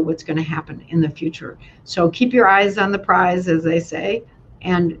don't know what's going to happen in the future. So keep your eyes on the prize, as they say,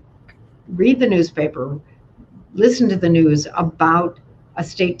 and read the newspaper, listen to the news about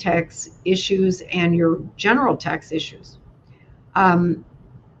estate tax issues and your general tax issues. I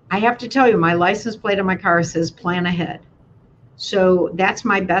have to tell you, my license plate on my car says plan ahead. So that's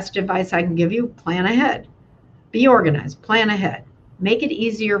my best advice I can give you. Plan ahead. Be organized. Plan ahead. Make it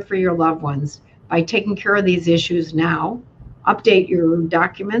easier for your loved ones by taking care of these issues now. Update your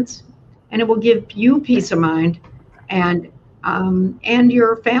documents, and it will give you peace of mind and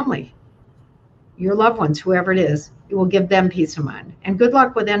your family, your loved ones, whoever it is. It will give them peace of mind. And good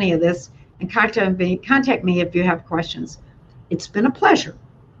luck with any of this. And contact me if you have questions. It's been a pleasure.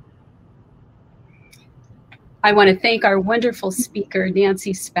 I want to thank our wonderful speaker,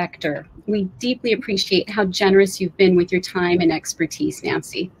 Nancy Spector. We deeply appreciate how generous you've been with your time and expertise,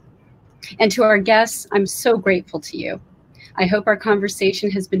 Nancy. And to our guests, I'm so grateful to you. I hope our conversation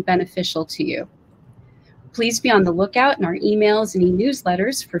has been beneficial to you. Please be on the lookout in our emails and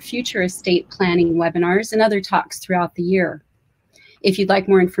e-newsletters for future estate planning webinars and other talks throughout the year. If you'd like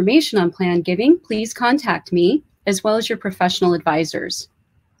more information on plan giving, please contact me, as well as your professional advisors.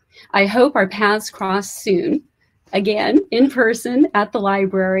 I hope our paths cross soon, again, in person at the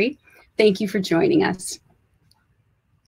library. Thank you for joining us.